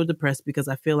get so depressed because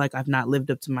I feel like I've not lived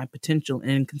up to my potential,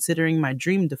 and in considering my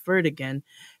dream deferred again,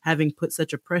 having put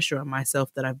such a pressure on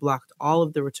myself that I blocked all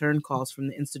of the return calls from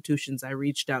the institutions I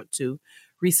reached out to,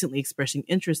 recently expressing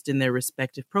interest in their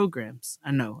respective programs.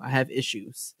 I know, I have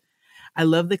issues. I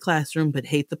love the classroom but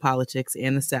hate the politics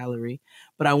and the salary,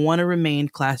 but I want to remain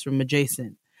classroom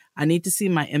adjacent. I need to see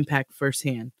my impact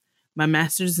firsthand. My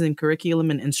master's is in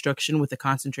curriculum and instruction with a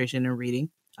concentration in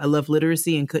reading. I love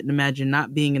literacy and couldn't imagine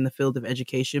not being in the field of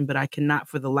education, but I cannot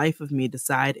for the life of me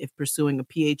decide if pursuing a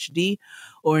PhD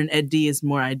or an EdD is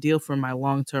more ideal for my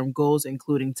long-term goals,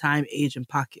 including time, age, and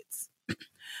pockets.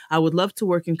 I would love to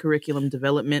work in curriculum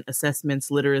development,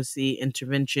 assessments, literacy,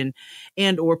 intervention,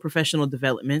 and or professional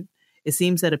development. It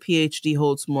seems that a PhD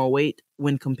holds more weight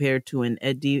when compared to an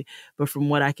EdD, but from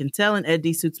what I can tell, an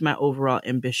EdD suits my overall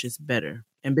ambitions better.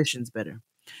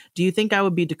 Do you think I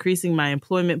would be decreasing my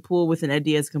employment pool with an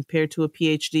EdD as compared to a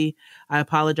PhD? I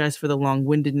apologize for the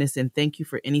long-windedness and thank you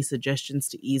for any suggestions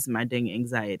to ease my dang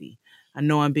anxiety. I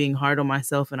know I'm being hard on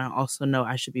myself, and I also know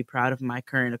I should be proud of my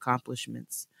current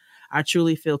accomplishments. I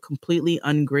truly feel completely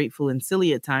ungrateful and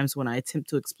silly at times when I attempt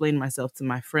to explain myself to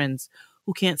my friends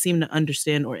who can't seem to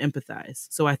understand or empathize.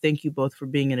 So I thank you both for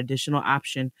being an additional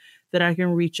option that I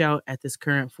can reach out at this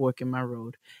current fork in my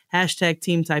road. Hashtag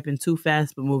team typing too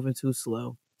fast but moving too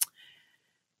slow."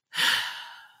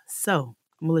 So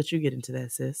I'm gonna let you get into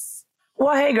that, sis.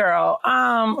 Well, hey girl.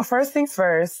 First things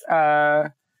first,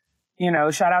 shout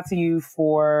out to you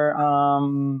for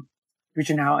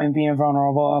reaching out and being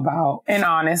vulnerable about and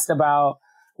honest about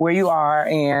where you are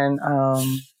and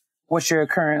what you're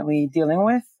currently dealing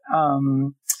with.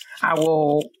 I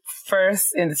will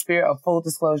first, in the spirit of full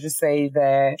disclosure, say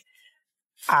that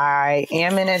I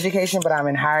am in education, but I'm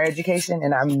in higher education,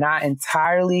 and I'm not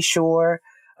entirely sure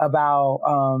about,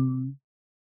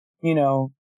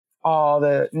 all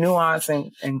the nuance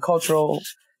and cultural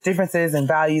differences and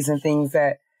values and things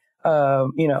that,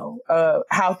 how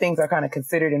things are kind of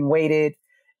considered and weighted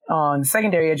on the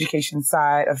secondary education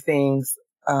side of things,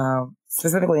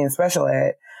 specifically in special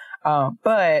ed.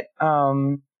 But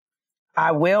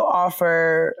I will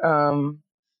offer,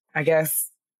 I guess,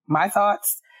 my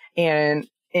thoughts and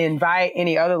invite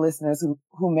any other listeners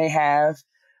who may have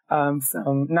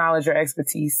some knowledge or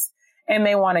expertise and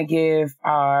may want to give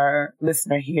our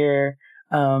listener here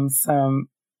some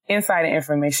insight and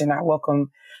information. I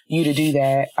welcome you to do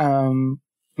that.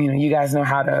 You guys know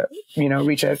how to,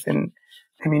 reach us and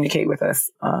communicate with us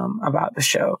about the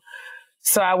show.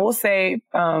 So I will say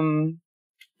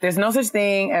there's no such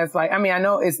thing as I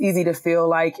know it's easy to feel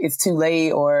like it's too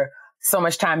late or so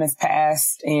much time has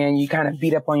passed and you kind of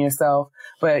beat up on yourself.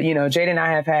 But, Jade and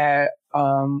I have had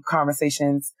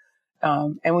conversations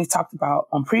and we've talked about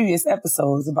on previous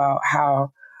episodes about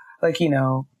how,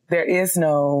 there is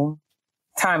no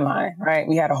timeline, right?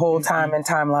 We had a whole time and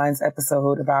timelines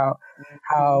episode about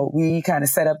how we kind of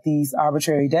set up these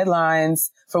arbitrary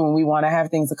deadlines for when we want to have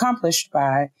things accomplished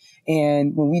by.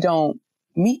 And when we don't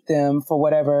meet them for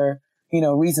whatever,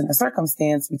 reason or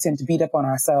circumstance, we tend to beat up on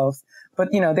ourselves.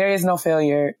 But, there is no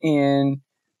failure in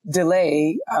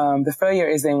delay. The failure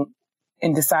is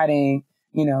in deciding,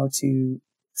 to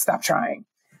stop trying.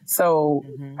 So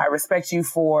I respect you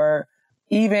for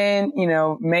even,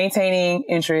 maintaining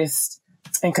interest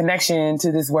and connection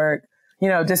to this work,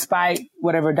 despite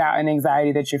whatever doubt and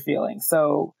anxiety that you're feeling.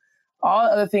 So all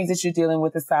the other things that you're dealing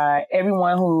with aside,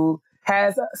 everyone who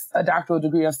has a doctoral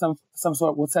degree of some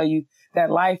sort will tell you that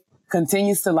life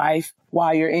continues to life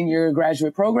while you're in your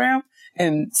graduate program,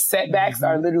 and setbacks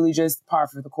are literally just par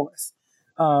for the course.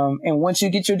 And once you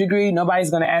get your degree, nobody's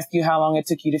going to ask you how long it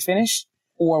took you to finish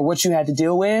or what you had to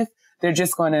deal with. They're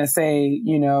just going to say,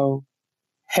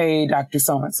 hey, Dr.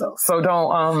 So-and-so. So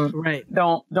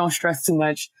don't stress too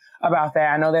much about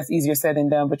that. I know that's easier said than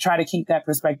done, but try to keep that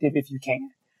perspective if you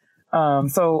can.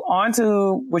 So on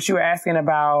to what you were asking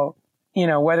about,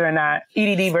 whether or not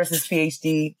EDD versus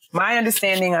PhD, my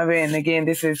understanding of it, and again,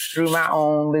 this is through my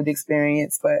own lived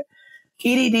experience, but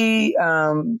EDD,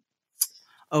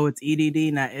 it's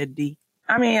EDD, not EdD.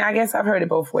 I guess I've heard it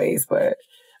both ways, but,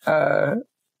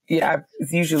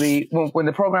 it's usually when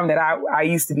the program that I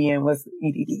used to be in was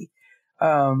EDD.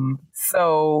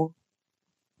 So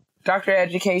doctorate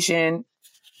education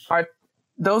are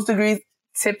those degrees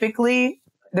typically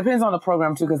depends on the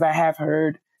program too, because I have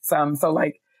heard some. So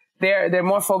they're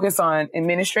more focused on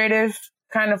administrative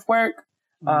kind of work.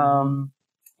 People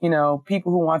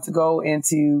who want to go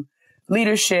into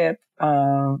leadership,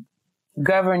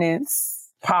 governance,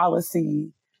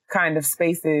 policy kind of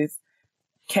spaces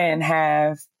can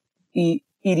have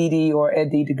EDD or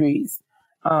EdD degrees.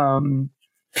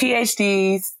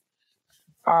 PhDs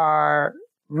are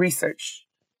research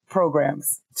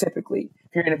programs, typically.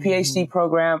 If you're in a PhD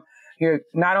program, you're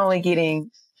not only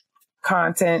getting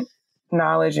content,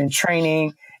 knowledge, and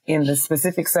training in the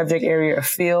specific subject area or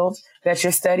field that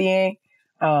you're studying,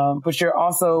 but you're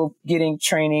also getting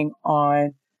training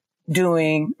on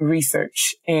doing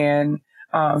research and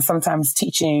sometimes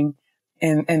teaching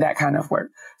and that kind of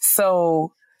work.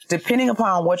 So depending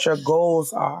upon what your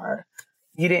goals are,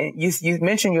 you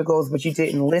mentioned your goals, but you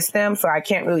didn't list them. So I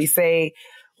can't really say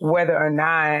whether or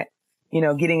not,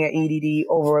 getting an EDD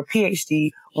over a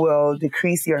PhD will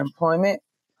decrease your employment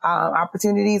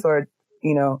opportunities or,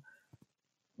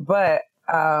 but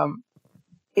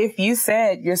if you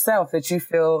said yourself that you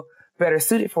feel better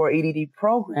suited for an EDD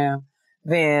program,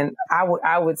 then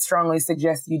I would strongly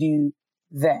suggest you do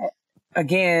that.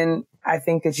 Again, I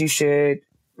think that you should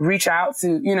reach out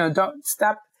to, don't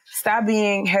stop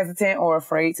being hesitant or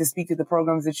afraid to speak to the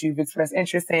programs that you've expressed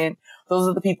interest in. Those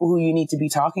are the people who you need to be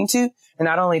talking to, and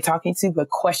not only talking to, but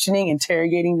questioning,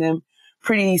 interrogating them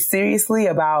pretty seriously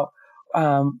about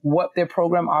what their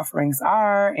program offerings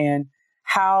are and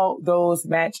how those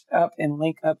match up and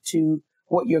link up to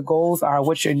what your goals are,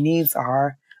 what your needs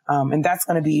are. And that's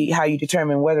going to be how you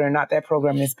determine whether or not that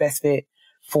program is best fit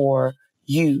for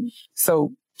you.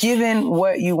 So given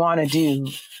what you want to do,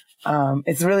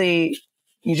 it's really,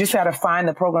 you just got to find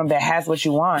the program that has what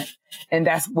you want, and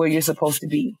that's where you're supposed to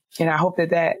be. And I hope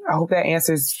that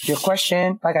answers your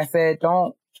question. Like I said,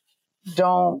 don't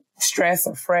stress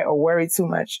or fret or worry too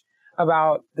much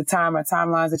about the time or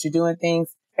timelines that you're doing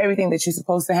things. Everything that you're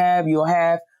supposed to have, you'll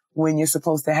have when you're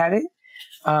supposed to have it.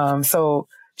 So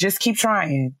just keep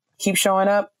trying, keep showing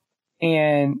up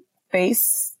and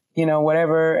face,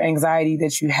 whatever anxiety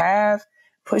that you have,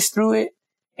 push through it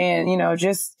and,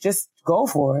 just go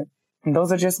for it. And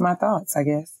those are just my thoughts, I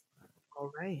guess.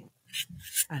 All right.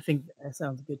 I think that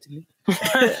sounds good to me.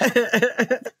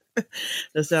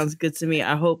 That sounds good to me.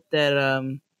 I hope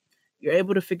that you're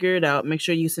able to figure it out. Make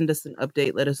sure you send us an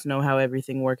update. Let us know how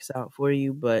everything works out for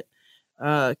you. But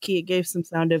Kia gave some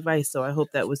sound advice, so I hope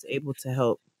that was able to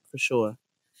help. for sure.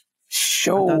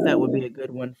 Sure. I thought that would be a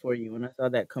good one for you. When I saw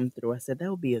that come through, I said that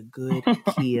would be a good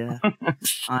Kia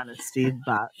honesty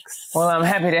box. Well, I'm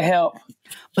happy to help.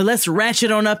 But let's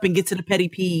ratchet on up and get to the petty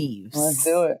peeves. Let's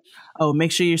do it. Oh,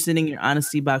 make sure you're sending your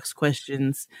honesty box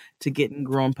questions to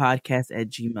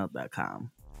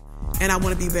gettinggrownpodcast@gmail.com. And I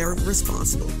want to be very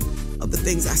responsible of the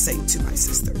things I say to my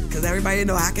sister. Because everybody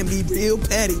know I can be real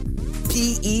petty.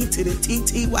 P-E to the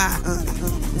T-T-Y, honey.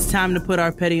 It's time to put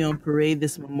our petty on parade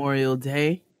this Memorial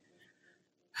Day.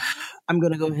 I'm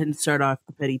going to go ahead and start off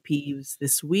the petty peeves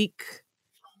this week.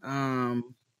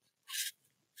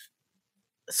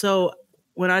 So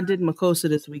when I did Makosa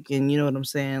this weekend, you know what I'm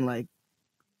saying? Like,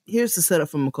 here's the setup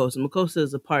for Makosa. Makosa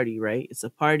is a party, right? It's a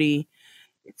party.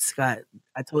 It's got,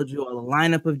 I told you all, a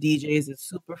lineup of DJs. It's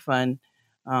super fun.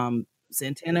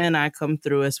 Santana and I come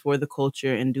through as For the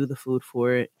Culture and do the food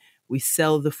for it. We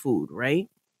sell the food, right?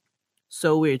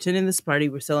 So we're attending this party.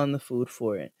 We're selling the food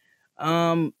for it.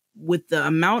 With the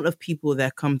amount of people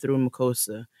that come through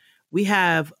Makosa, we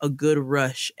have a good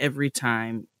rush every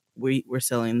time we're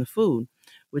selling the food,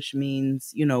 which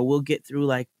means, you know, we'll get through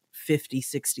like 50,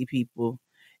 60 people.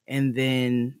 And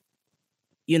then,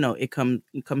 you know, it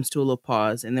comes to a little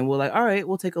pause. And then we're like, all right,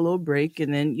 we'll take a little break.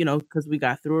 And then, you know, because we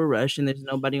got through a rush and there's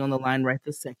nobody on the line right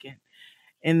this second.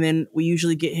 And then we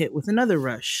usually get hit with another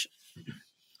rush.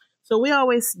 So we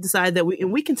always decide that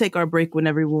we can take our break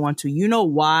whenever we want to. You know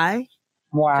why?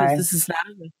 Why? Because this is not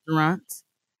a restaurant.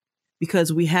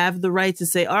 Because we have the right to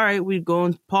say, all right, we go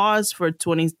and pause for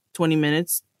 20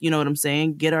 minutes. You know what I'm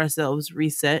saying? Get ourselves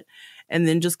reset and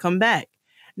then just come back.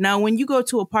 Now, when you go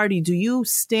to a party, do you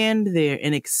stand there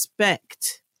and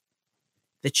expect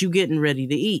that you're getting ready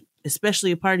to eat?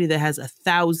 Especially a party that has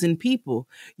 1,000 people.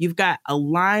 You've got a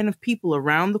line of people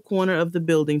around the corner of the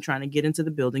building trying to get into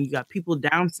the building. You got people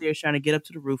downstairs trying to get up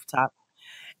to the rooftop.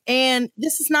 And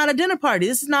this is not a dinner party.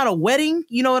 This is not a wedding.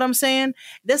 You know what I'm saying?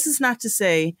 This is not to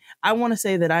say, I want to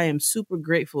say that I am super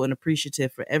grateful and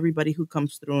appreciative for everybody who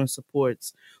comes through and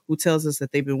supports, who tells us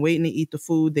that they've been waiting to eat the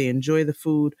food. They enjoy the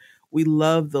food. We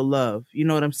love the love. You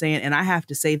know what I'm saying? And I have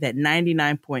to say that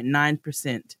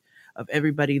 99.9% of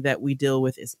everybody that we deal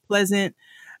with is pleasant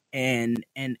and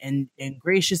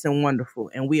gracious and wonderful.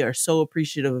 And we are so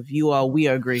appreciative of you all. We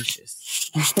are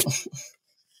gracious.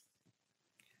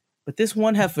 But this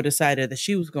one heifer decided that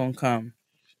she was going to come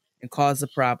and cause a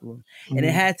problem. Mm-hmm. And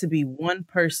it had to be one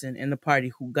person in the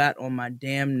party who got on my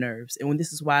damn nerves. And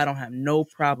this is why I don't have no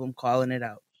problem calling it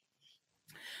out.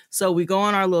 So we go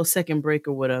on our little second break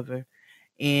or whatever.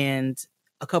 And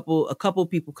a couple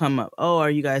people come up. Oh,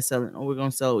 are you guys selling? Oh, we're going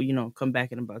to sell, you know, come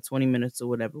back in about 20 minutes or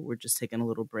whatever. We're just taking a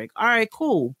little break. All right,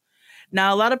 cool.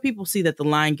 Now, a lot of people see that the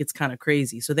line gets kind of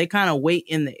crazy. So they kind of wait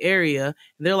in the area.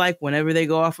 They're like, whenever they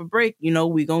go off a break, you know,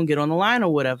 we going to get on the line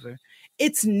or whatever.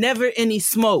 It's never any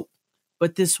smoke.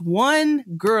 But this one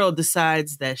girl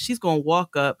decides that she's going to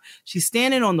walk up. She's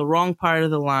standing on the wrong part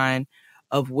of the line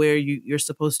of where you're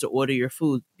supposed to order your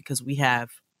food because we have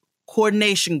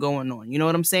coordination going on. You know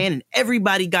what I'm saying? And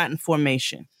everybody got in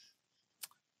formation.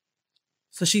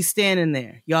 So she's standing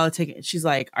there. Y'all are taking, she's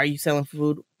like, are you selling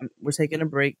food? We're taking a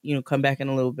break, you know, come back in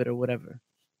a little bit or whatever.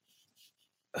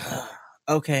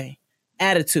 Okay.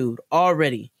 Attitude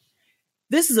already.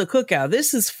 This is a cookout.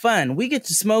 This is fun. We get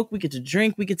to smoke. We get to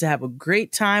drink. We get to have a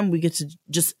great time. We get to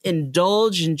just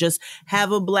indulge and just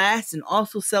have a blast and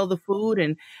also sell the food.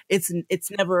 And it's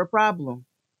never a problem.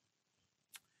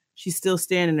 She's still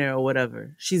standing there or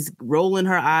whatever. She's rolling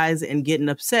her eyes and getting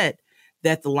upset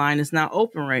that the line is not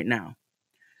open right now.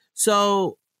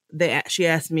 So she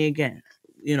asked me again,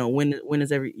 you know, when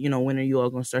are you all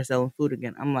going to start selling food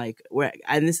again? I'm like,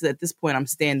 and this is at this point, I'm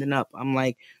standing up. I'm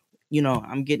like, you know,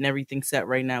 I'm getting everything set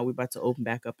right now. We're about to open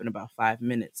back up in about 5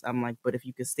 minutes. I'm like, but if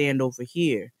you could stand over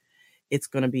here, it's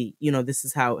going to be, you know, this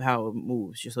is how it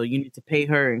moves. So you need to pay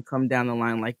her and come down the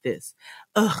line like this.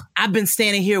 Ugh, I've been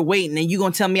standing here waiting and you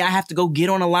going to tell me I have to go get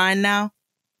on a line now?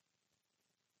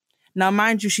 Now,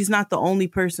 mind you, she's not the only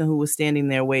person who was standing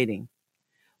there waiting.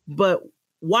 But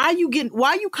why you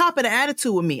copping an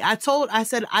attitude with me? I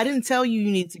said, I didn't tell you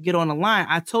need to get on the line.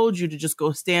 I told you to just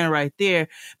go stand right there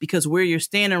because where you're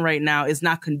standing right now is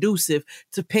not conducive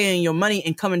to paying your money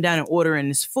and coming down and ordering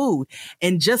this food.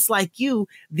 And just like you,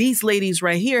 these ladies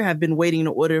right here have been waiting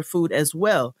to order food as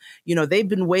well. You know, they've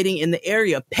been waiting in the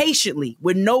area patiently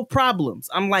with no problems.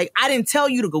 I'm like, I didn't tell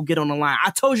you to go get on the line. I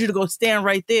told you to go stand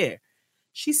right there.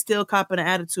 She's still copping an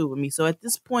attitude with me. So at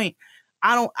this point,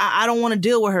 I don't want to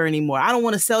deal with her anymore. I don't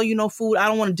want to sell you no food. I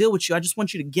don't want to deal with you. I just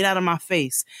want you to get out of my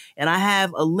face. And I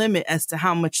have a limit as to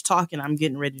how much talking I'm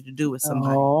getting ready to do with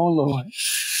somebody. Oh, Lord.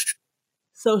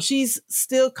 So she's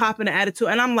still copping the attitude.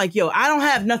 And I'm like, yo, I don't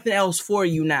have nothing else for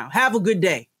you now. Have a good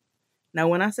day. Now,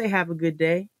 when I say have a good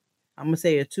day, I'm going to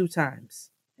say it 2 times.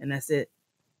 And that's it.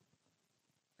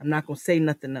 I'm not going to say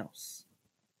nothing else.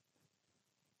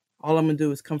 All I'm going to do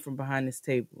is come from behind this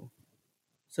table.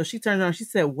 So she turned around. She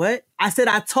said, what? I said,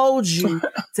 I told you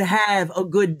to have a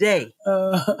good day.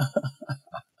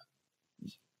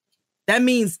 That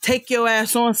means take your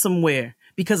ass on somewhere,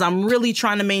 because I'm really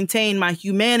trying to maintain my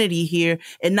humanity here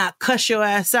and not cuss your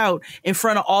ass out in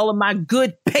front of all of my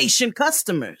good, patient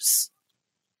customers.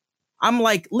 I'm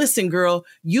like, listen, girl,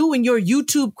 you and your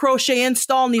YouTube crochet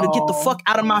install need to get the fuck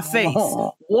out of my face.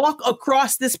 Walk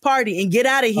across this party and get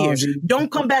out of here.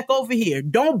 Don't come back over here.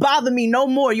 Don't bother me no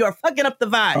more. You're fucking up the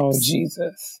vibes. Oh,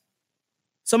 Jesus.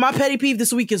 So my petty peeve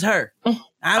this week is her.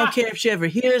 I don't care if she ever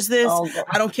hears this.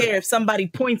 I don't care if somebody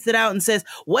points it out and says,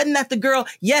 wasn't that the girl?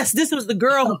 Yes, this was the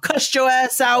girl who cussed your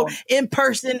ass out in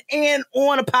person and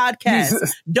on a podcast.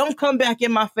 Jesus. Don't come back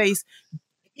in my face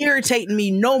irritating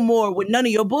me no more with none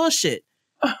of your bullshit.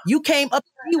 You came up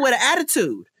to me with an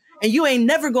attitude, and you ain't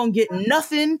never gonna get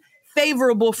nothing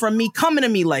favorable from me coming to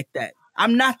me like that.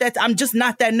 I'm just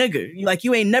not that nigga. Like,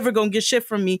 you ain't never gonna get shit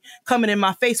from me coming in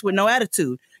my face with no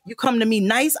attitude. You come to me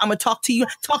nice, I'm gonna talk to you.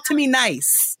 Talk to me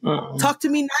nice. Talk to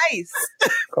me nice.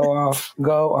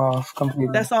 Go off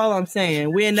completely. That's all I'm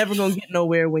saying. We ain't never gonna get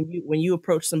nowhere when you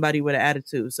approach somebody with an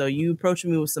attitude. So you approach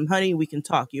me with some honey, we can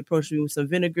talk. You approach me with some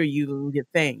vinegar, you gonna get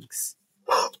fangs.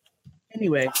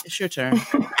 Anyway, it's your turn.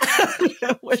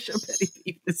 What's your petty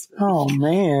peeve this week? Oh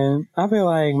man, I feel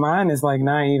like mine is like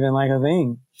not even like a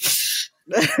thing.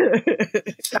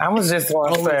 I was just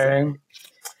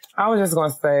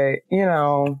gonna say, you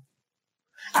know,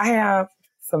 I have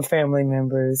some family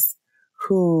members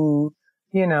who,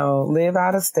 you know, live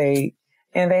out of state,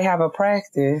 and they have a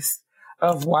practice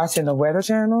of watching the Weather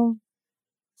Channel.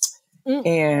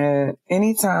 And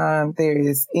anytime there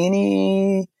is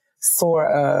any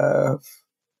sort of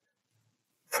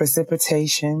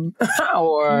precipitation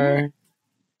or,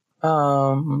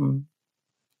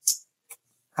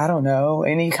 I don't know,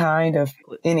 any kind of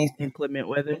inclement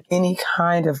weather, any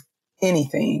kind of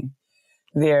anything,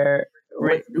 there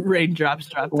raindrops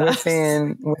drop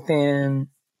within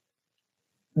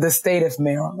the state of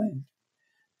Maryland,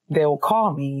 they will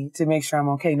call me to make sure I'm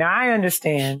okay. Now, I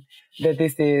understand that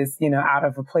this is, you know, out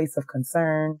of a place of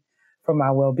concern for my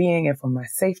well-being and for my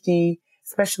safety.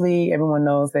 Especially, everyone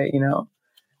knows that, you know,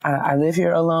 I live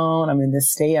here alone. I'm in this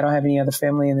state. I don't have any other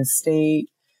family in this state.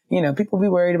 You know, people be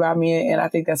worried about me, and I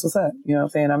think that's what's up. You know what I'm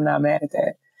saying? I'm not mad at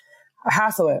that.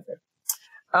 Howsoever,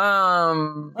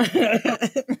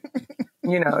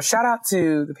 you know, shout out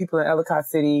to the people in Ellicott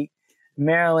City,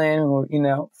 Maryland, who, you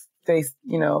know, faced,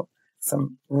 you know,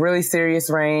 some really serious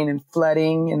rain and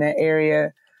flooding in that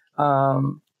area. But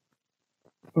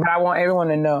I want everyone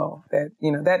to know that,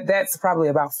 you know, that's probably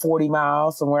about 40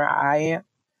 miles from where I am.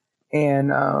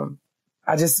 And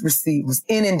I just was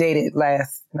inundated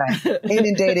last night.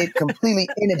 Completely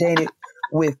inundated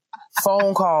with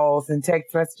phone calls and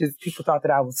text messages. People thought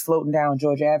that I was floating down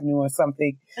Georgia Avenue or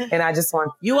something. And I just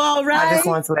want you all right? I just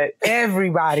want to let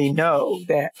everybody know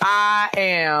that I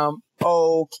am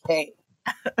okay.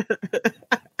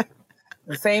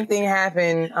 The same thing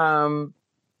happened.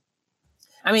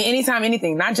 I mean, anytime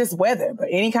anything, not just weather, but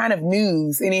any kind of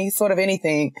news, any sort of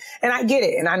anything. And I get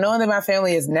it. And I know that my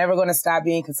family is never going to stop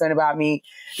being concerned about me.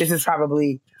 This is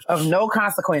probably of no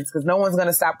consequence because no one's going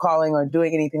to stop calling or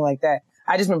doing anything like that.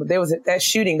 I just remember there was a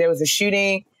shooting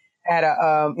at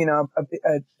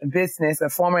a business. A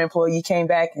former employee came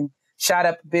back and shot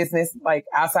up a business like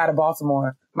outside of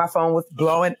Baltimore. My phone was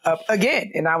blowing up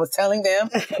again. And I was telling them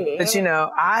that, you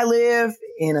know, I live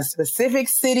in a specific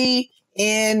city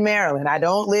in Maryland. I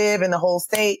don't live in the whole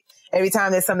state. Every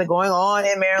time there's something going on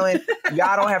in Maryland,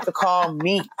 y'all don't have to call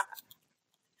me.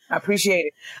 I appreciate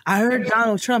it. I heard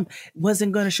Donald Trump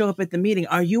wasn't going to show up at the meeting.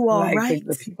 Are you all right?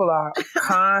 The people are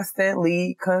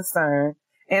constantly concerned.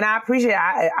 And I appreciate it.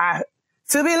 I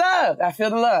to be loved. I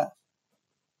feel the love.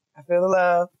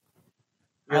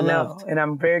 I know. Loved. And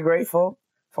I'm very grateful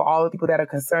for all the people that are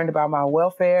concerned about my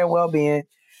welfare and well-being.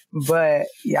 But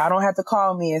y'all don't have to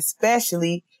call me,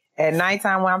 especially at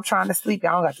nighttime when I'm trying to sleep.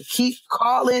 Y'all don't got to keep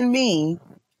calling me,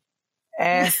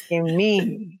 asking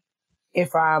me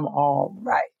if I'm all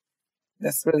right.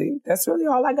 That's really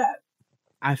all I got.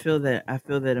 I feel that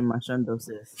in my shundo,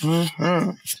 sis.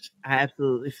 Mm-hmm. I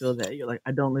absolutely feel that. You're like,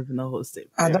 I don't live in the whole state.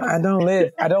 I don't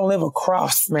live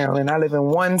across Maryland. I live in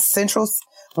one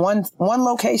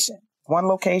location,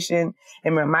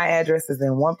 and my address is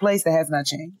in one place that has not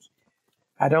changed.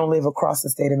 I don't live across the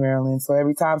state of Maryland. So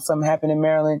every time something happened in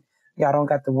Maryland, y'all don't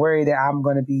got to worry that I'm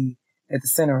going to be at the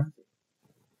center of it.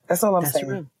 That's all I'm saying.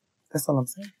 True. That's all I'm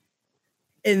saying.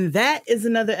 And that is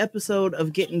another episode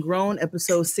of Getting Grown,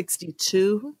 episode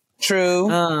 62.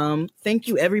 True. Thank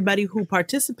you, everybody who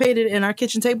participated in our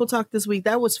kitchen table talk this week.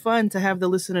 That was fun to have the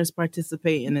listeners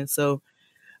participate in it. So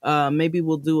maybe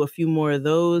we'll do a few more of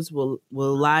those. We'll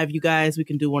live you guys. We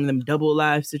can do one of them double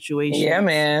live situations. Yeah,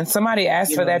 man. Somebody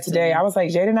asked for that today. I was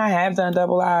like, Jade and I have done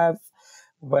double live.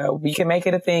 Well, we can make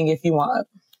it a thing if you want.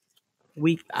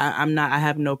 I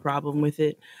have no problem with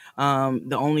it.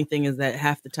 The only thing is that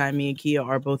half the time me and Kia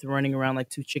are both running around like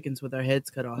two chickens with our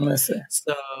heads cut off. Listen.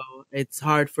 So it's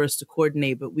hard for us to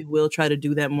coordinate, but we will try to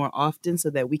do that more often so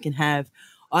that we can have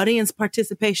audience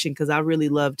participation, because I really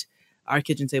loved our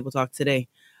kitchen table talk today.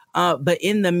 But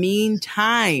in the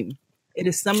meantime, it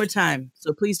is summertime,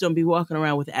 so please don't be walking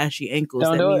around with ashy ankles.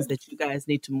 That means that you guys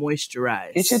need to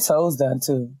moisturize. Get your toes done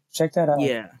too. Check that out.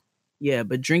 Yeah,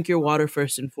 but drink your water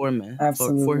first and foremost.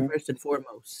 Absolutely. First and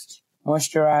foremost.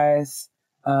 Moisturize,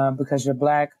 because your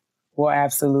black will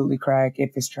absolutely crack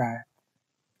if it's dry.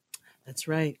 That's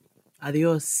right.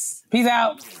 Adios. Peace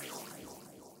out.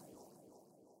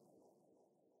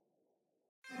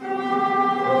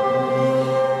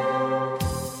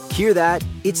 Hear that?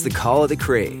 It's the call of the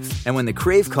Crave. And when the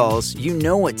Crave calls, you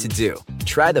know what to do.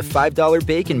 Try the $5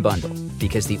 Bacon Bundle,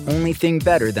 because the only thing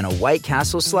better than a White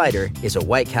Castle slider is a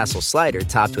White Castle slider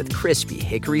topped with crispy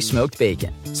hickory smoked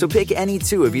bacon. So pick any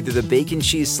two of either the Bacon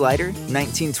Cheese Slider,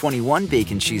 1921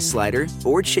 Bacon Cheese Slider,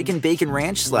 or Chicken Bacon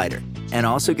Ranch Slider. And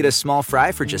also get a small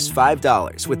fry for just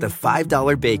 $5 with the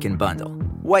 $5 Bacon Bundle.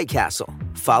 White Castle.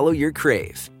 Follow your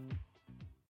Crave.